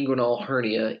an inguinal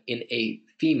hernia in a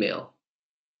female.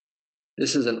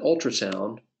 This is an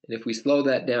ultrasound, and if we slow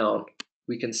that down,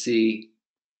 we can see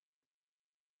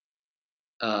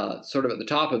sort of at the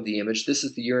top of the image, this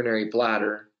is the urinary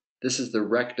bladder, this is the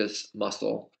rectus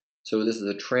muscle. So this is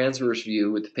a transverse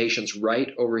view with the patient's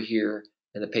right over here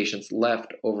and the patient's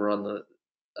left over on the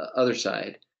other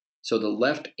side. So the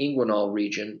left inguinal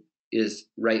region is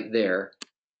right there,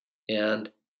 and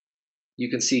you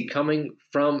can see coming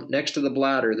from next to the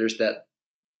bladder, there's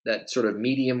that sort of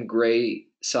medium gray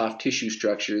soft tissue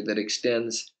structure that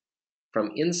extends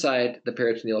from inside the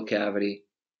peritoneal cavity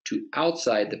to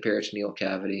outside the peritoneal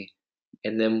cavity.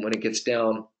 And then when it gets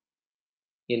down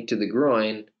into the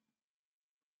groin,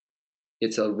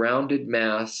 it's a rounded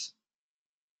mass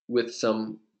with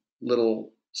some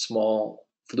little small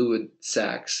fluid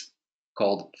sacs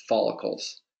called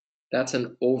follicles. That's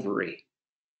an ovary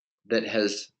that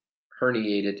has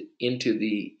herniated into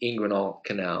the inguinal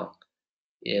canal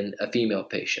in a female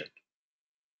patient.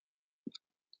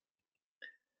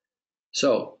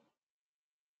 So,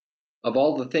 of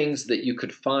all the things that you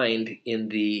could find in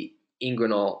the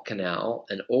inguinal canal,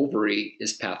 an ovary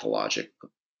is pathologic.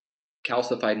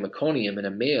 Calcified meconium in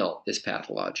a male is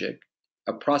pathologic.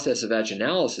 A processus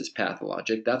vaginalis is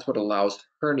pathologic. That's what allows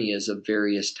hernias of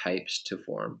various types to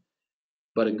form.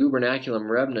 But a gubernaculum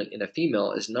remnant in a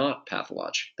female is not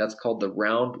pathologic. That's called the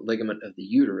round ligament of the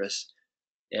uterus.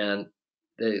 And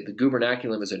the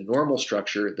gubernaculum is a normal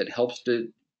structure that helps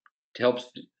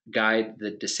guide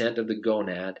the descent of the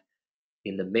gonad.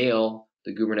 In the male,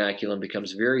 the gubernaculum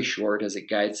becomes very short as it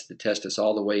guides the testis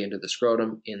all the way into the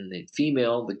scrotum. In the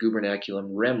female, the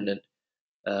gubernaculum remnant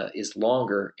is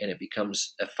longer, and it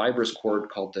becomes a fibrous cord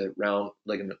called the round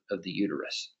ligament of the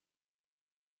uterus.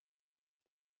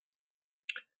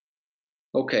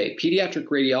 Okay, pediatric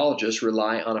radiologists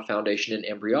rely on a foundation in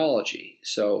embryology.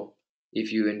 So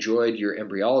if you enjoyed your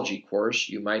embryology course,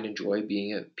 you might enjoy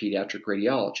being a pediatric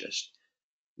radiologist.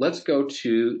 Let's go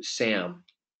to Sam.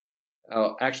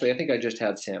 Oh, actually, I think I just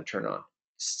had Sam turn on.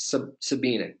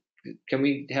 Sabina, can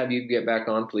we have you get back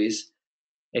on, please?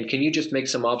 And can you just make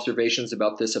some observations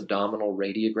about this abdominal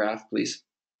radiograph, please?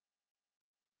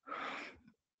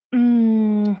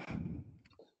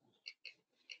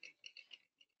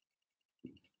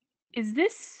 Is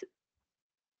this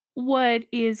what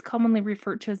is commonly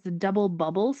referred to as the double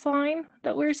bubble sign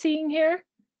that we're seeing here?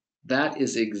 That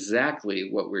is exactly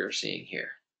what we're seeing here.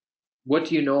 What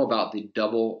do you know about the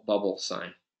double bubble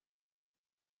sign?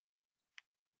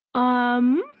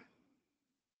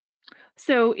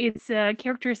 So it's a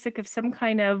characteristic of some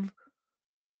kind of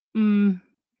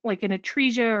like an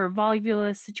atresia or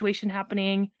volvulus situation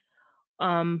happening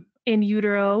in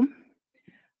utero.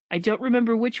 I don't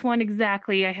remember which one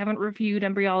exactly. I haven't reviewed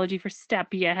embryology for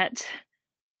STEP yet.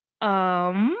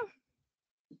 So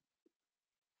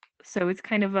it's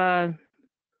kind of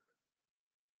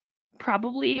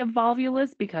probably a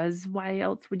volvulus, because why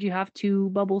else would you have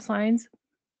 2 bubble signs?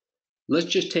 Let's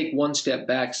just take one step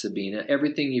back, Sabina.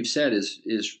 Everything you've said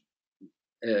is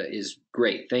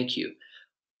great. Thank you.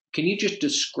 Can you just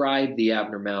describe the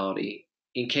abnormality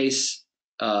in case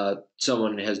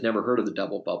someone has never heard of the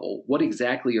double bubble? What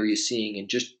exactly are you seeing? And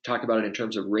just talk about it in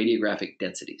terms of radiographic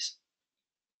densities.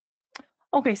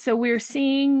 Okay, so we're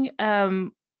seeing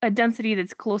a density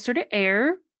that's closer to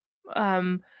air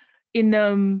in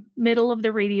the middle of the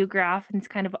radiograph, and it's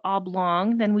kind of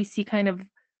oblong. Then we see kind of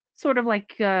sort of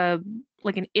like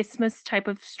an isthmus type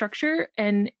of structure,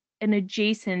 and an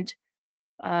adjacent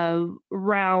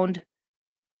round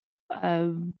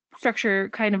structure,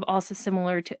 kind of also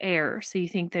similar to air. So you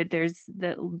think that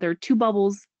there are two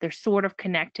bubbles, they're sort of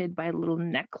connected by a little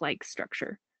neck-like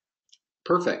structure.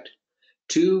 Perfect.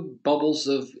 Two bubbles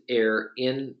of air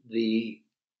in the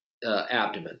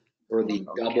abdomen, or the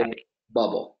double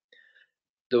bubble.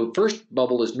 The first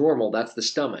bubble is normal, that's the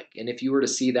stomach. And if you were to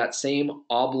see that same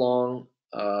oblong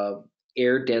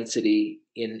air density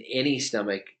in any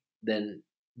stomach, then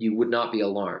you would not be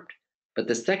alarmed. But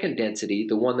the second density,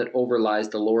 the one that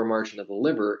overlies the lower margin of the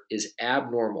liver, is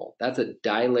abnormal. That's a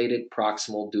dilated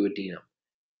proximal duodenum.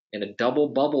 And a double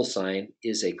bubble sign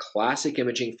is a classic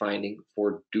imaging finding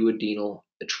for duodenal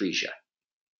atresia.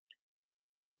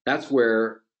 That's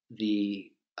where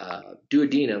the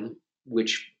duodenum,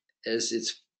 which as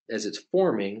it's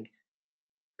forming,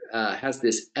 has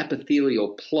this epithelial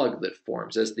plug that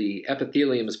forms. As the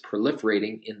epithelium is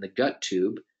proliferating in the gut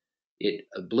tube, it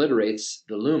obliterates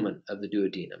the lumen of the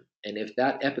duodenum. And if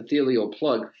that epithelial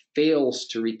plug fails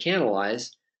to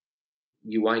recanalize,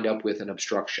 you wind up with an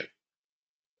obstruction.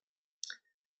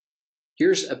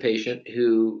 Here's a patient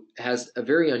who has a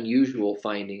very unusual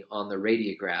finding on the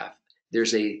radiograph.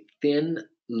 There's a thin,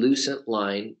 lucent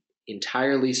line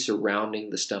entirely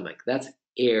surrounding the stomach. That's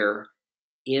air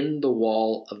in the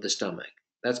wall of the stomach.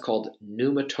 That's called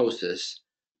pneumatosis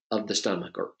of the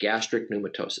stomach, or gastric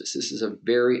pneumatosis. This is a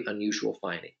very unusual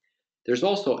finding. There's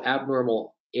also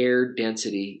abnormal air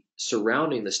density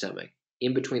surrounding the stomach,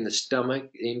 in between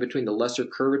the lesser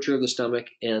curvature of the stomach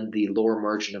and the lower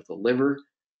margin of the liver.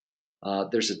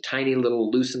 There's a tiny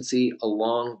little lucency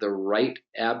along the right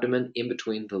abdomen in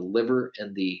between the liver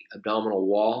and the abdominal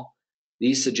wall.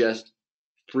 These suggest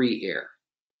free air.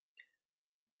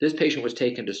 This patient was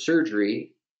taken to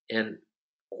surgery, and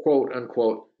quote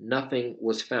unquote, nothing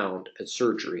was found at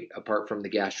surgery apart from the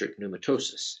gastric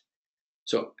pneumatosis.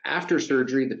 So after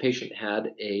surgery, the patient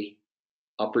had a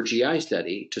upper GI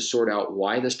study to sort out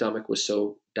why the stomach was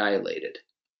so dilated.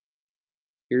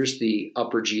 Here's the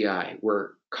upper GI,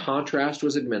 where contrast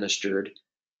was administered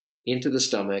into the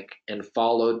stomach and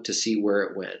followed to see where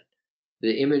it went.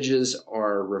 The images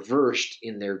are reversed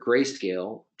in their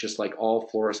grayscale, just like all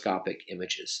fluoroscopic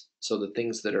images. So the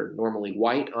things that are normally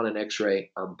white on an X-ray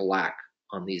are black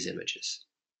on these images.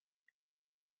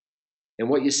 And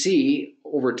what you see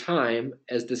over time,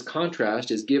 as this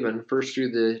contrast is given first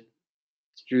through the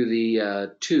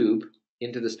tube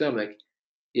into the stomach,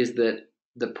 is that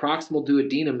the proximal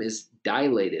duodenum is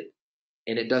dilated,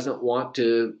 and it doesn't want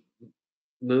to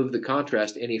move the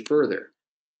contrast any further.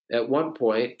 At one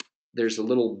point, there's a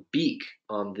little beak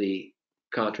on the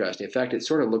contrast. In fact, it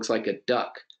sort of looks like a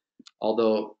duck,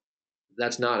 although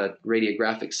that's not a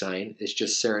radiographic sign. It's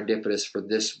just serendipitous for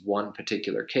this one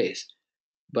particular case.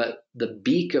 But the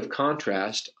beak of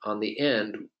contrast on the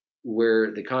end,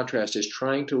 where the contrast is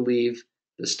trying to leave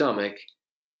the stomach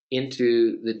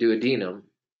into the duodenum,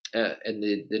 and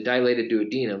the dilated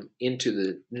duodenum into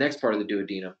the next part of the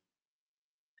duodenum,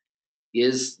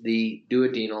 is the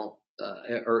duodenal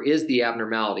or is the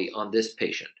abnormality on this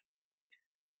patient.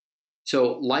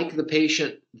 So like the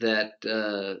patient that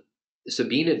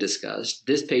Sabina discussed,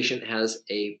 this patient has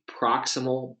a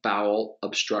proximal bowel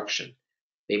obstruction.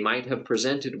 They might have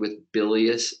presented with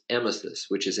bilious emesis,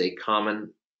 which is a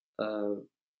common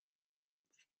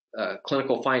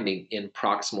clinical finding in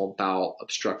proximal bowel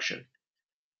obstruction.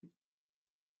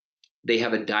 They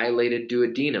have a dilated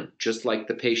duodenum, just like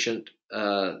the patient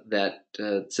that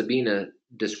Sabina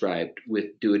described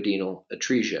with duodenal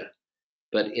atresia.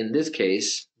 But in this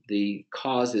case, the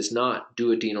cause is not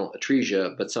duodenal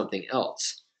atresia, but something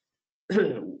else.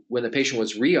 When the patient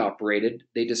was reoperated,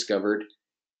 they discovered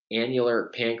annular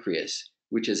pancreas,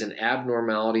 which is an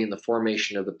abnormality in the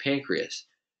formation of the pancreas.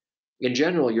 In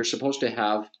general, you're supposed to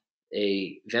have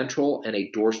a ventral and a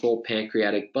dorsal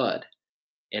pancreatic bud.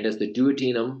 And as the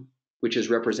duodenum, which is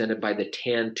represented by the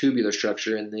tan tubular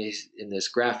structure in this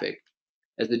graphic,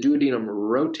 as the duodenum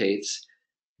rotates,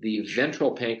 the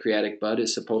ventral pancreatic bud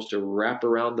is supposed to wrap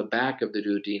around the back of the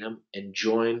duodenum and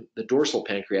join the dorsal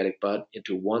pancreatic bud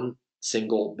into one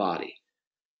single body.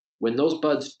 When those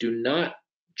buds do not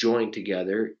join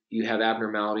together, you have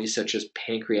abnormalities such as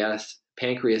pancreas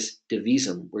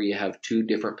divisum, where you have two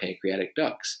different pancreatic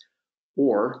ducts.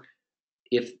 Or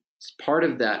if part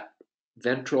of that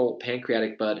ventral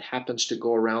pancreatic bud happens to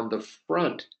go around the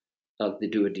front of the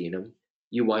duodenum,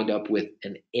 you wind up with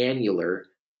an annular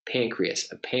pancreas,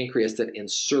 a pancreas that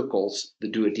encircles the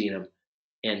duodenum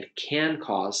and can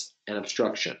cause an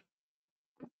obstruction.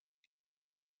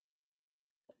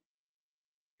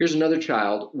 Here's another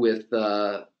child with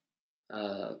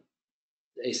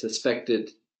a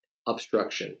suspected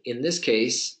obstruction. In this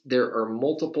case, there are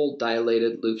multiple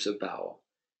dilated loops of bowel.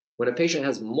 When a patient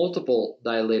has multiple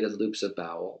dilated loops of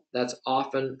bowel, that's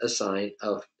often a sign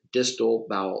of distal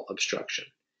bowel obstruction.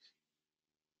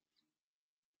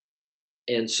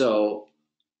 And so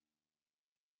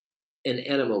an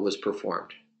enema was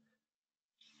performed.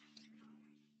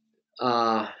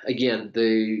 Again,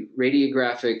 the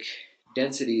radiographic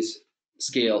densities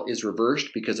scale is reversed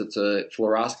because it's a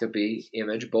fluoroscopy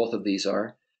image. Both of these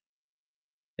are.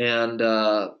 And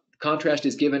contrast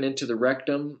is given into the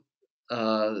rectum.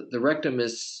 The rectum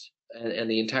is, and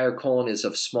the entire colon is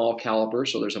of small caliber,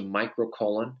 so there's a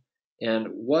microcolon. And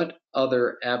what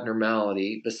other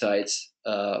abnormality besides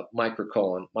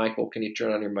microcolon? Michael, can you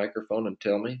turn on your microphone and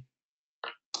tell me?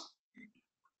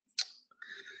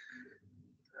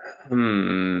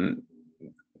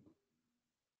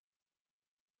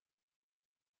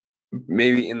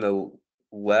 Maybe in the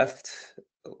left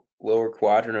lower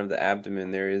quadrant of the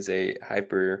abdomen, there is a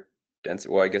hyperdensity.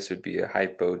 Well, I guess it would be a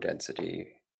hypodensity,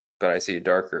 but I see a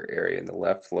darker area in the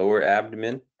left lower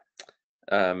abdomen.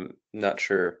 Not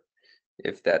sure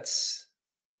if that's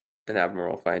an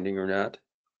abnormal finding or not.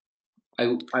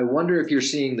 I wonder if you're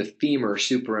seeing the femur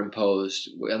superimposed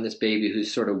on this baby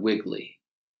who's sort of wiggly.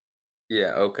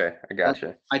 Yeah, okay, I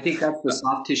gotcha. I think that's the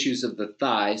soft tissues of the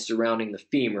thigh surrounding the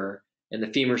femur, and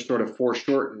the femur sort of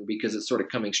foreshortened because it's sort of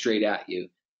coming straight at you.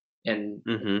 And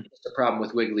it's the problem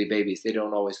with wiggly babies; they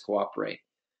don't always cooperate.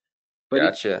 But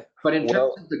gotcha. But in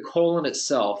terms of the colon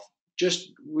itself,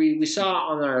 just we saw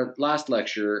on our last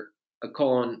lecture a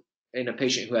colon in a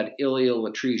patient who had ileal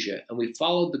atresia, and we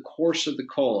followed the course of the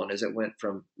colon as it went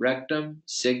from rectum,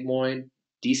 sigmoid,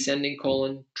 descending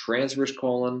colon, transverse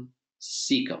colon,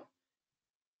 cecum.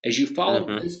 As you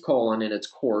follow this colon in its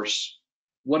course,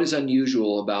 what is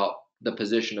unusual about the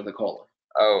position of the colon?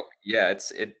 Oh, yeah,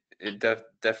 it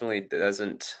definitely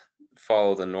doesn't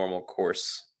follow the normal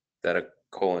course that a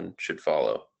colon should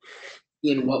follow.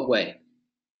 In what way?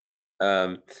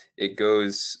 It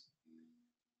goes,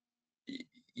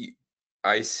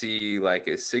 I see like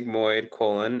a sigmoid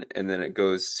colon, and then it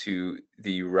goes to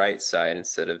the right side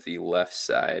instead of the left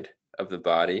side of the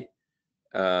body.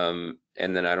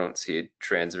 And then I don't see a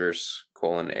transverse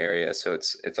colon area, so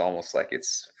it's almost like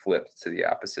it's flipped to the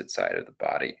opposite side of the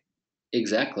body.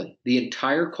 Exactly. The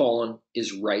entire colon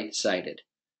is right-sided.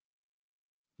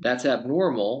 That's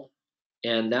abnormal,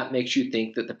 and that makes you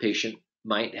think that the patient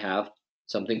might have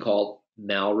something called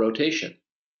malrotation.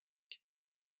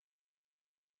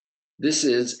 This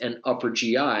is an upper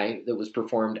GI that was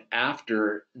performed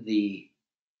after the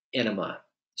enema.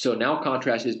 So now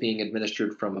contrast is being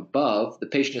administered from above. The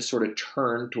patient is sort of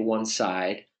turned to one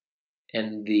side,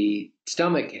 and the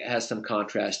stomach has some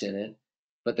contrast in it.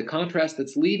 But the contrast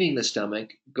that's leaving the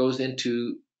stomach goes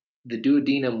into the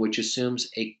duodenum, which assumes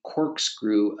a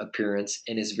corkscrew appearance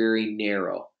and is very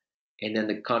narrow. And then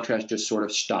the contrast just sort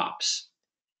of stops.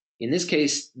 In this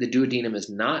case, the duodenum is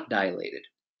not dilated.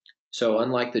 So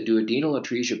unlike the duodenal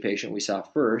atresia patient we saw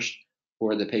first,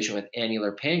 or the patient with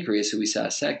annular pancreas who we saw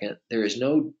second, there is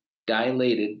no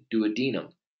dilated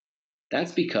duodenum.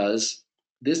 That's because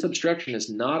this obstruction is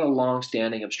not a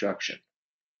long-standing obstruction.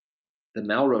 The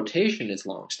malrotation is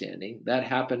long-standing. That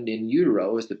happened in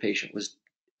utero as the patient was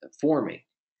forming.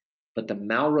 But the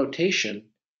malrotation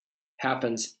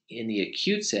happens in the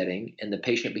acute setting, and the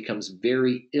patient becomes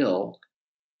very ill,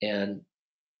 and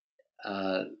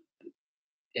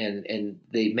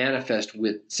they manifest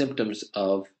with symptoms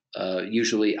of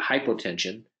usually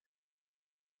hypotension.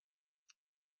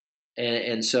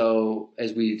 And so,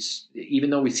 even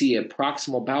though we see a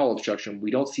proximal bowel obstruction,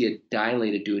 we don't see a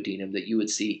dilated duodenum that you would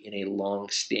see in a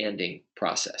long-standing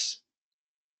process.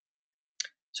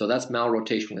 So that's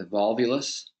malrotation with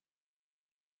volvulus.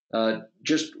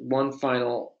 Just one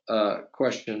final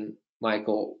question,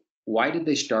 Michael. Why did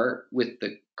they start with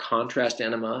the contrast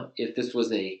enema if this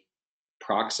was a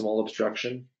proximal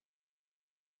obstruction?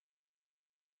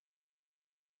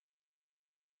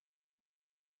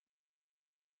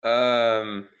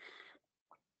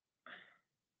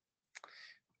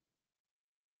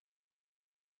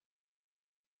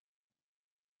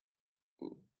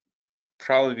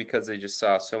 Probably because they just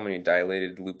saw so many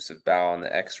dilated loops of bowel on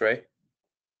the x-ray.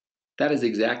 That is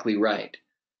exactly right.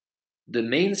 The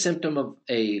main symptom of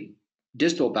a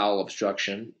distal bowel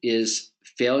obstruction is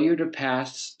failure to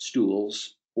pass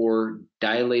stools or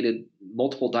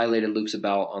multiple dilated loops of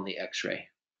bowel on the x-ray.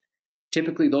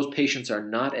 Typically, those patients are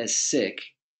not as sick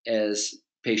as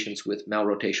patients with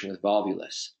malrotation with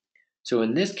volvulus. So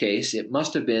in this case, it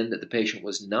must have been that the patient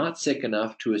was not sick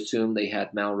enough to assume they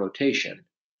had malrotation,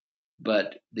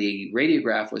 but the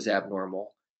radiograph was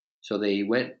abnormal. So they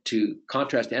went to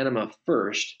contrast enema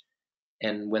first,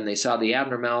 and when they saw the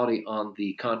abnormality on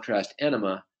the contrast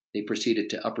enema, they proceeded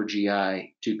to upper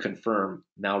GI to confirm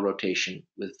malrotation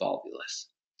with volvulus.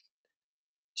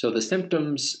 So the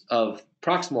symptoms of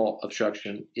proximal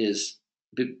obstruction is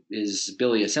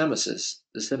bilious emesis.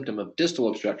 The symptom of distal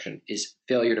obstruction is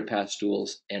failure to pass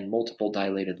stools and multiple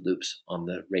dilated loops on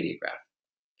the radiograph.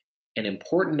 An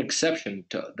important exception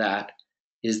to that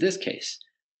is this case.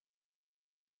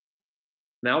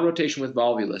 Malrotation with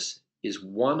volvulus is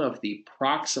one of the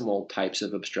proximal types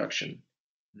of obstruction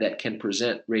that can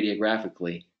present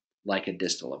radiographically like a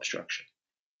distal obstruction.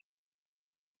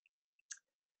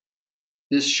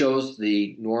 This shows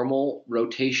the normal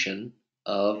rotation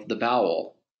of the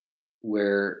bowel,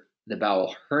 where the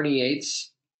bowel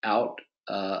herniates out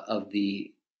of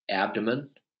the abdomen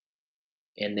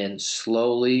and then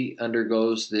slowly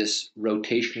undergoes this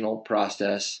rotational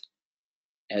process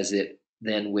as it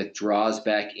then withdraws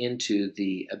back into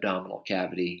the abdominal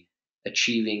cavity,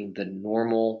 achieving the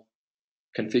normal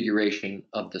configuration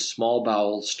of the small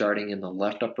bowel starting in the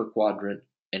left upper quadrant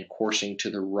and coursing to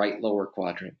the right lower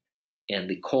quadrant, and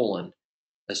the colon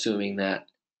assuming that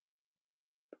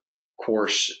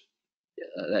course,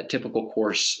 that typical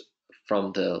course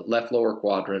from the left lower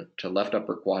quadrant to left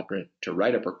upper quadrant to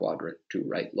right upper quadrant to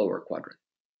right lower quadrant.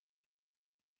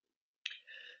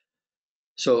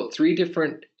 So 3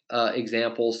 different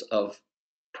examples of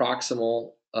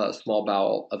proximal small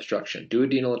bowel obstruction: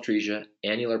 duodenal atresia,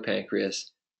 annular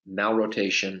pancreas,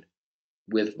 malrotation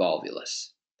with volvulus.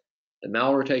 The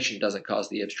malrotation doesn't cause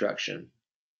the obstruction.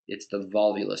 It's the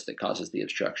volvulus that causes the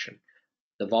obstruction.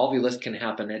 The volvulus can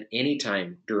happen at any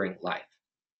time during life.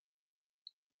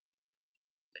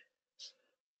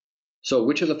 So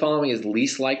which of the following is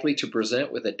least likely to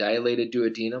present with a dilated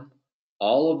duodenum?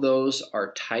 All of those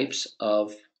are types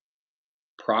of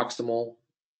proximal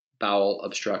bowel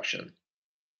obstruction.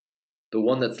 The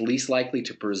one that's least likely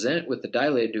to present with the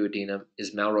dilated duodenum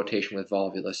is malrotation with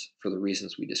volvulus for the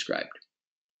reasons we described.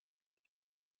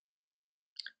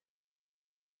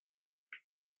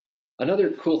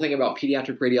 Another cool thing about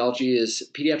pediatric radiology is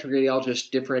pediatric radiologists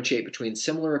differentiate between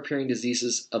similar appearing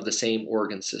diseases of the same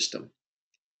organ system.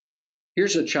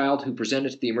 Here's a child who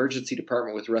presented to the emergency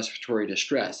department with respiratory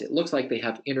distress. It looks like they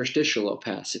have interstitial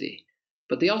opacity,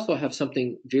 but they also have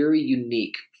something very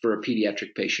unique for a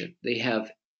pediatric patient. They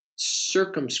have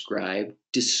circumscribed,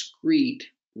 discrete,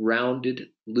 rounded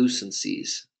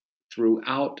lucencies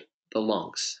throughout the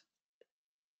lungs.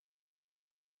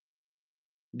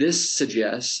 This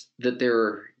suggests that there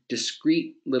are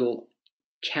discrete little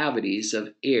cavities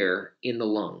of air in the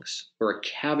lungs, or a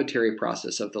cavitary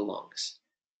process of the lungs.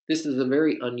 This is a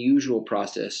very unusual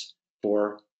process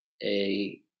for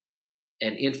an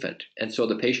infant, and so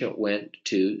the patient went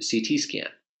to CT scan.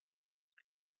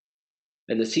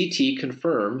 And the CT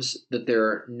confirms that there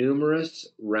are numerous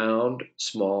round,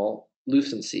 small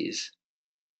lucencies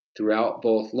throughout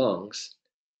both lungs,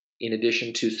 in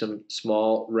addition to some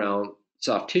small, round,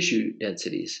 soft tissue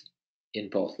densities in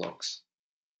both lungs.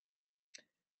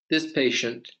 This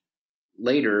patient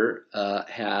later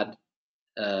had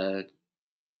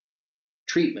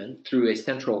treatment through a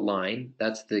central line.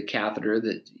 That's the catheter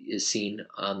that is seen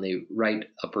on the right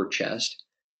upper chest.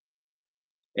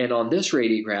 And on this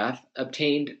radiograph,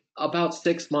 obtained about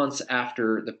 6 months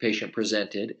after the patient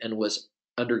presented and was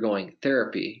undergoing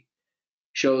therapy,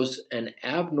 shows an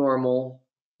abnormal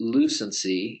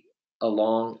lucency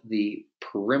along the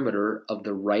perimeter of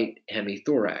the right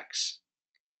hemithorax.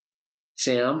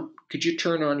 Sam, could you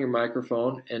turn on your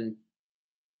microphone and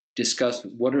discuss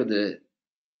what are the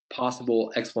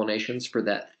possible explanations for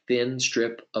that thin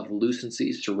strip of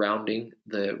lucency surrounding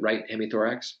the right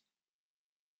hemithorax?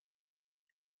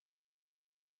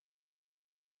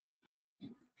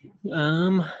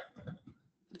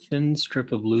 Thin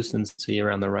strip of lucency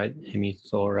around the right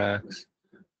hemithorax.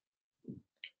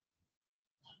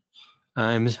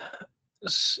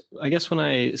 I guess when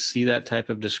I see that type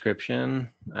of description,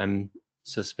 I'm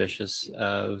suspicious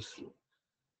of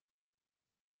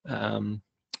a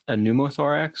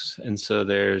pneumothorax, and so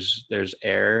there's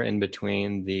air in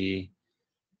between the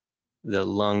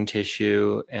lung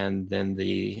tissue and then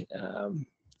the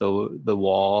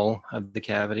wall of the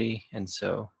cavity, and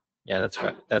so yeah, that's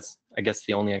right. That's, I guess,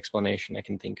 the only explanation I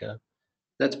can think of.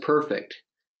 That's perfect.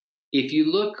 If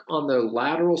you look on the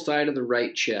lateral side of the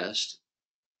right chest,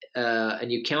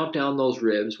 and you count down those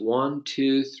ribs, 1,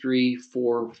 2, 3,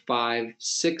 4, 5,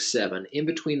 6, 7, in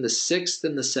between the 6th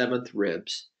and the 7th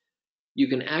ribs, you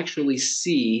can actually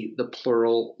see the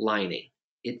pleural lining.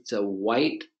 It's a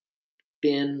white,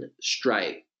 thin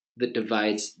stripe that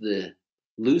divides the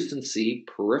lucency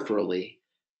peripherally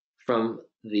from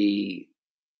the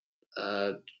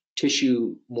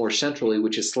tissue more centrally,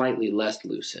 which is slightly less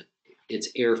lucent. It's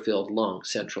air-filled lung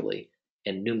centrally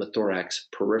and pneumothorax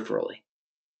peripherally.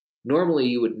 Normally,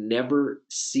 you would never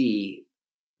see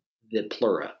the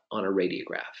pleura on a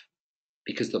radiograph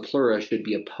because the pleura should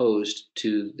be opposed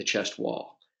to the chest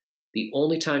wall. The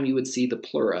only time you would see the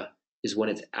pleura is when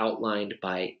it's outlined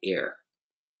by air.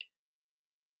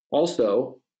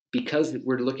 Also, because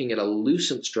we're looking at a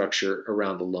lucent structure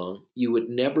around the lung, you would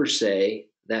never say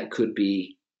that could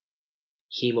be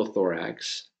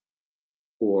hemothorax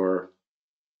or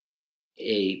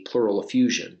a pleural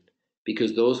effusion,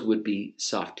 because those would be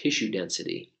soft tissue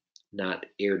density, not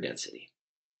air density.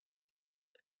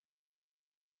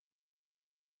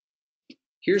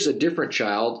 Here's a different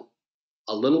child,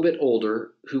 a little bit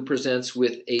older, who presents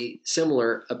with a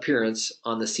similar appearance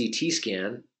on the CT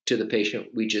scan to the patient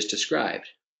we just described.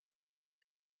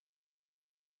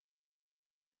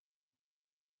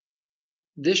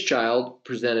 This child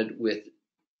presented with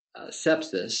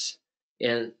sepsis,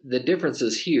 and the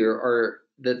differences here are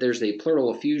that there's a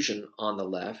pleural effusion on the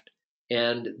left,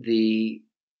 and the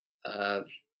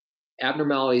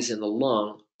abnormalities in the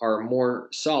lung are more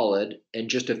solid, and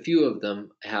just a few of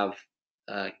them have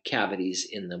cavities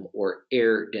in them or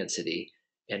air density,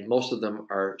 and most of them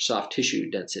are soft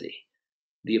tissue density.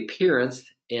 The appearance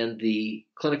and the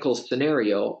clinical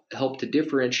scenario help to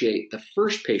differentiate the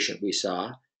first patient we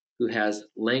saw, who has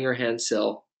Langerhans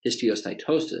cell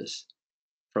histiocytosis,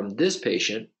 from this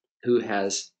patient who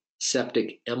has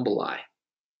septic emboli.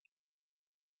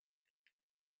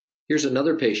 Here's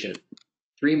another patient,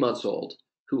 3 months old,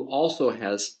 who also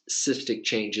has cystic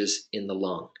changes in the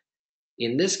lung.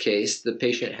 In this case, the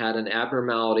patient had an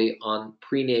abnormality on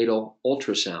prenatal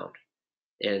ultrasound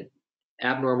and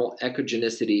abnormal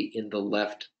echogenicity in the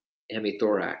left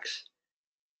hemithorax.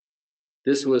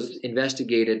 This was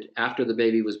investigated after the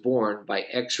baby was born by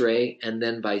X-ray and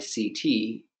then by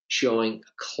CT, showing a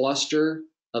cluster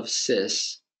of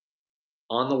cysts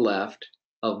on the left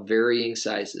of varying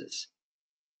sizes.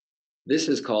 This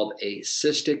is called a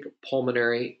cystic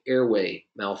pulmonary airway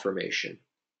malformation,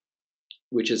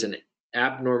 which is an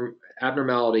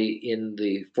abnormality in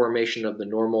the formation of the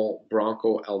normal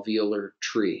bronchoalveolar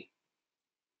tree.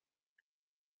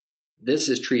 This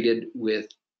is treated with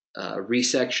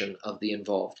resection of the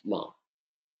involved lung.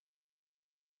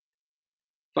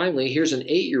 Finally, here's an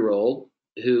 8-year-old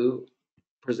who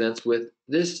presents with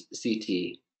this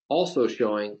CT, also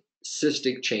showing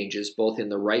cystic changes both in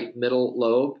the right middle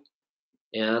lobe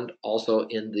and also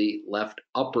in the left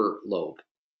upper lobe.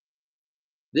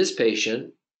 This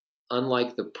patient,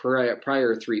 unlike the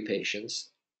prior 3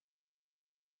 patients,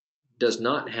 does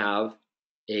not have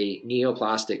a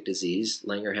neoplastic disease,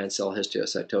 Langerhans cell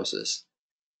histiocytosis.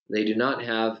 They do not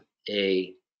have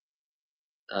a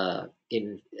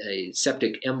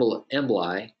septic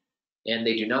emboli, and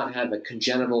they do not have a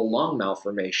congenital lung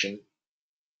malformation,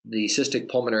 the cystic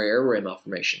pulmonary airway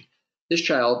malformation. This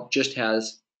child just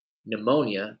has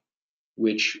pneumonia,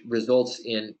 which results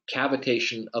in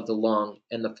cavitation of the lung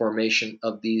and the formation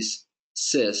of these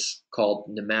cysts called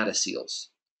nematoceles.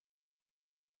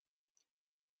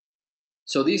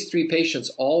 So these 3 patients,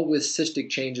 all with cystic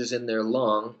changes in their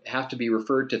lung, have to be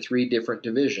referred to 3 different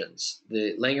divisions.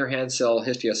 The Langerhans cell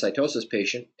histiocytosis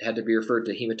patient had to be referred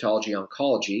to hematology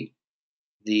oncology.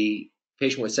 The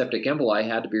patient with septic emboli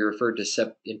had to be referred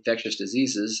to infectious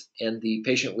diseases, and the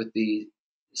patient with the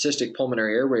cystic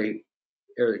pulmonary airway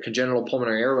or congenital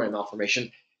pulmonary airway malformation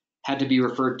had to be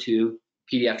referred to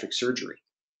pediatric surgery.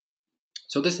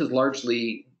 So this is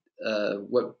largely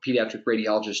what pediatric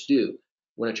radiologists do.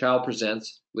 When a child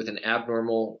presents with an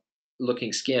abnormal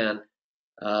looking scan,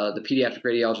 the pediatric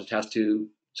radiologist has to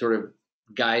sort of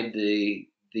guide the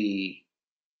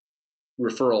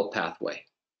referral pathway.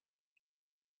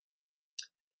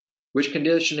 Which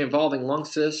condition involves lung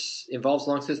cysts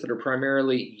that are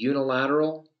primarily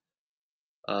unilateral?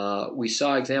 We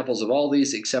saw examples of all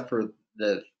these except for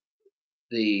the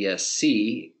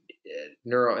C,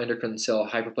 neuroendocrine cell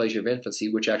hyperplasia of infancy,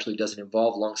 which actually doesn't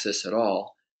involve lung cysts at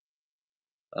all.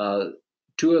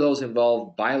 2 of those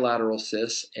involve bilateral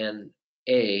cysts, and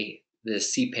A, the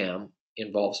CPAM,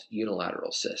 involves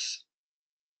unilateral cysts.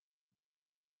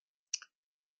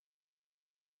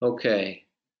 Okay,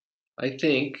 I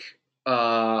think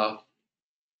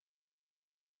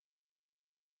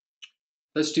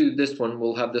let's do this one.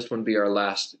 We'll have this one be our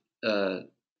last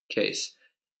case.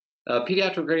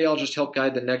 Pediatric radiologists help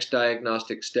guide the next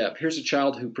diagnostic step. Here's a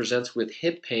child who presents with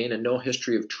hip pain and no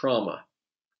history of trauma.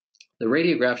 The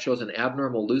radiograph shows an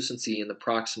abnormal lucency in the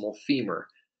proximal femur.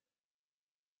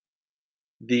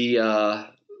 The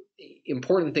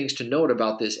important things to note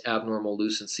about this abnormal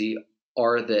lucency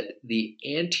are that the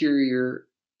anterior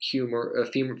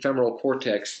femoral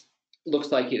cortex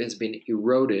looks like it has been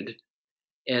eroded,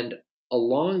 and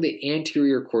along the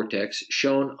anterior cortex,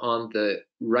 shown on the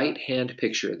right-hand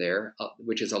picture there,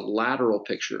 which is a lateral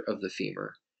picture of the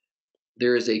femur,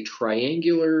 there is a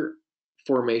triangular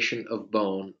formation of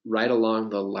bone right along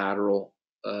the lateral,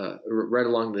 right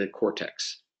along the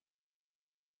cortex.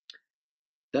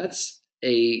 That's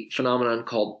a phenomenon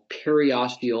called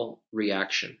periosteal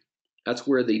reaction. That's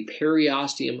where the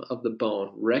periosteum of the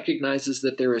bone recognizes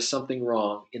that there is something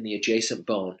wrong in the adjacent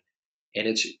bone, and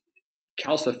it's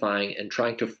calcifying and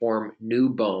trying to form new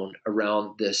bone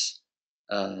around this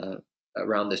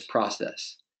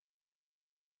process.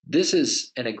 This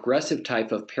is an aggressive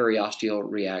type of periosteal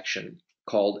reaction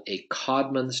called a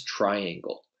Codman's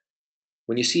triangle.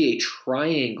 When you see a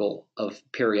triangle of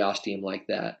periosteum like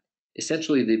that,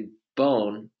 essentially the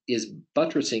bone is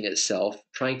buttressing itself,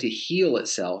 trying to heal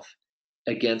itself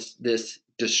against this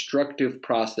destructive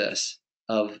process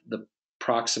of the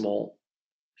proximal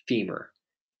femur.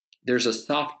 There's a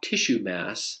soft tissue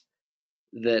mass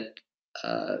that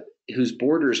whose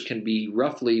borders can be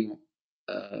roughly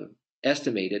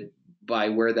estimated by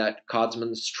where that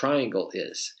Codman's triangle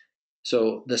is.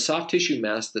 So the soft tissue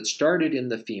mass that started in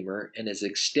the femur and is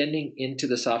extending into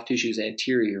the soft tissues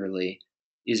anteriorly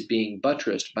is being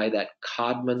buttressed by that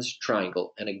Codman's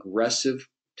triangle, an aggressive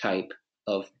type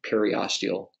of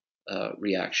periosteal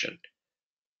reaction.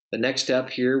 The next step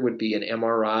here would be an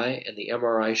MRI, and the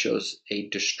MRI shows a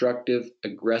destructive,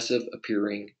 aggressive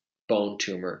appearing bone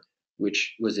tumor,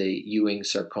 which was a Ewing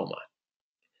sarcoma.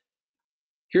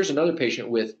 Here's another patient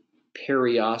with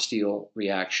periosteal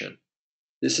reaction.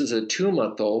 This is a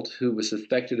 2-month-old who was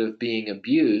suspected of being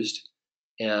abused,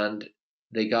 and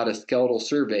they got a skeletal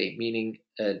survey, meaning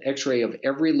an x-ray of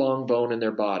every long bone in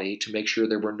their body to make sure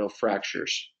there were no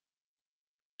fractures.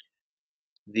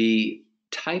 The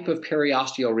type of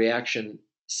periosteal reaction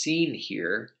seen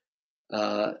here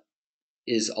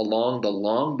is along the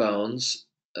long bones,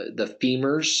 the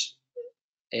femurs,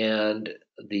 and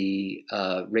the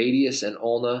radius and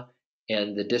ulna,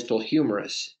 and the distal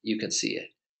humerus. You can see it.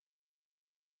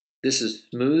 This is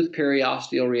smooth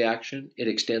periosteal reaction. It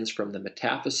extends from the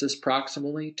metaphysis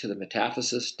proximally to the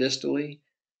metaphysis distally.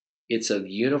 It's of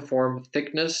uniform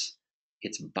thickness.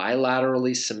 It's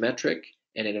bilaterally symmetric,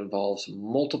 and it involves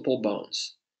multiple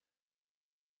bones.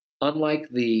 Unlike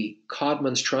the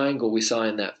Codman's triangle we saw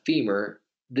in that femur,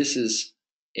 this is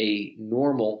a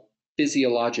normal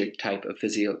physiologic type of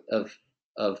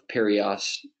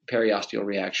periosteal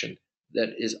reaction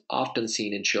that is often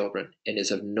seen in children and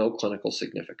is of no clinical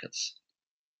significance.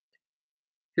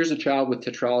 Here's a child with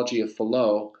tetralogy of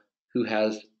Fallot who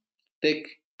has thick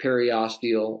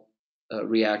periosteal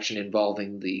reaction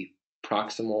involving the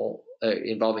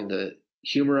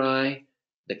humeri,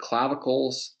 the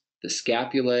clavicles, the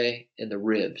scapulae, and the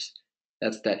ribs.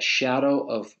 That's that shadow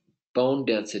of bone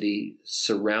density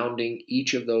surrounding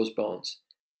each of those bones.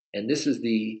 And this is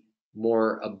the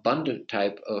more abundant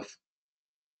type of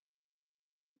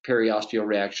periosteal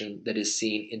reaction that is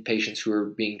seen in patients who are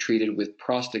being treated with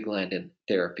prostaglandin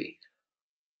therapy.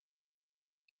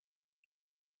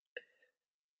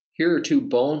 Here are 2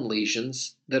 bone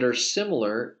lesions that are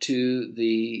similar to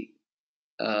the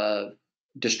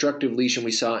destructive lesion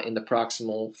we saw in the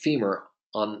proximal femur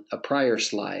on a prior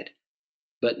slide.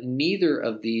 But neither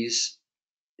of these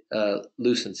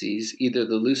lucencies, either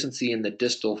the lucency in the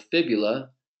distal fibula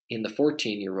in the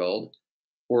 14-year-old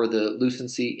or the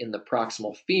lucency in the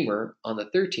proximal femur on the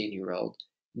 13-year-old,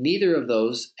 neither of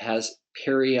those has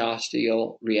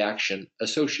periosteal reaction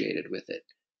associated with it.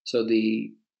 So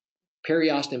the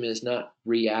periosteum is not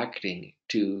reacting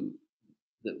to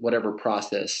whatever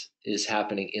process is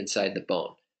happening inside the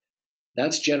bone.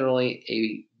 That's generally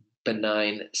a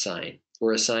benign sign,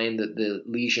 or a sign that the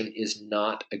lesion is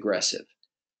not aggressive.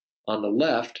 On the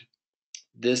left,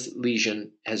 this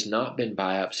lesion has not been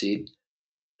biopsied,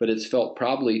 but it's felt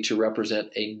probably to represent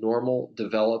a normal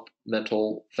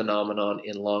developmental phenomenon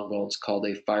in long bones called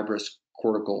a fibrous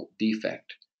cortical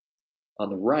defect.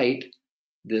 On the right,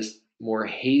 this more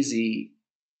hazy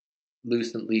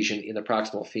lucent lesion in the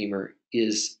proximal femur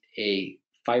is a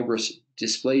fibrous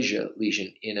dysplasia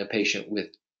lesion in a patient with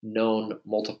known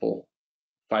multiple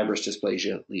fibrous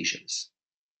dysplasia lesions.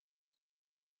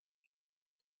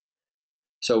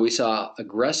 So we saw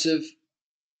aggressive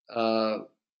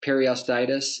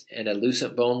periostitis and a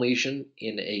lucent bone lesion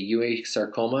in a Ewing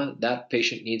sarcoma. That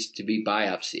patient needs to be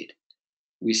biopsied.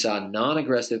 We saw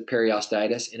non-aggressive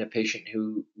periostitis in a patient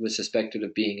who was suspected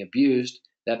of being abused.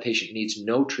 That patient needs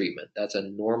no treatment. That's a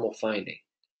normal finding.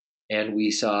 and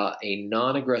we saw a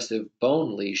non-aggressive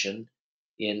bone lesion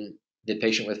in the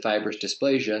patient with fibrous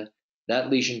dysplasia.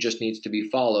 That lesion just needs to be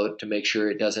followed to make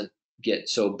sure it doesn't get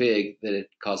so big that it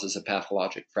causes a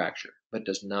pathologic fracture, but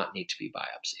does not need to be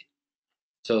biopsied.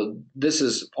 So this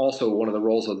is also one of the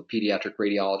roles of the pediatric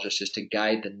radiologist, is to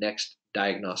guide the next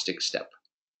diagnostic step.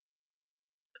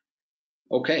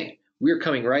 Okay, we're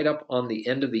coming right up on the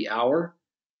end of the hour,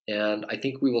 and I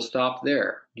think we will stop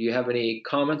there. Do you have any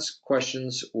comments,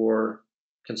 questions, or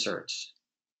concerns?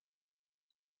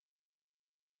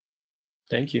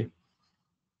 Thank you.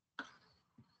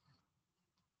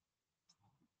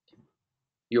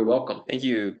 You're welcome. Thank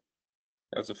you.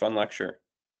 That was a fun lecture.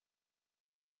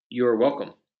 You're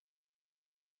welcome.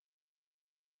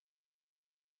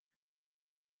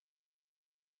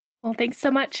 Well, thanks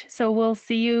so much. So we'll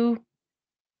see you.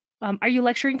 Are you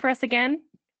lecturing for us again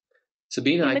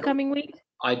Sabina, in the coming week?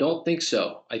 I don't think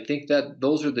so. I think that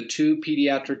those are the 2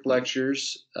 pediatric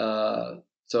lectures.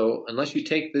 So unless you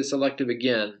take this elective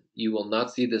again, you will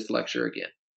not see this lecture again.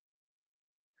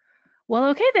 Well,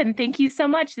 okay then. Thank you so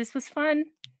much. This was fun.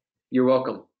 You're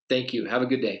welcome. Thank you. Have a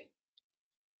good day.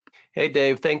 Hey,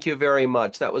 Dave, thank you very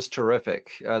much. That was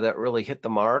terrific. That really hit the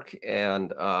mark,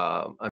 and I'm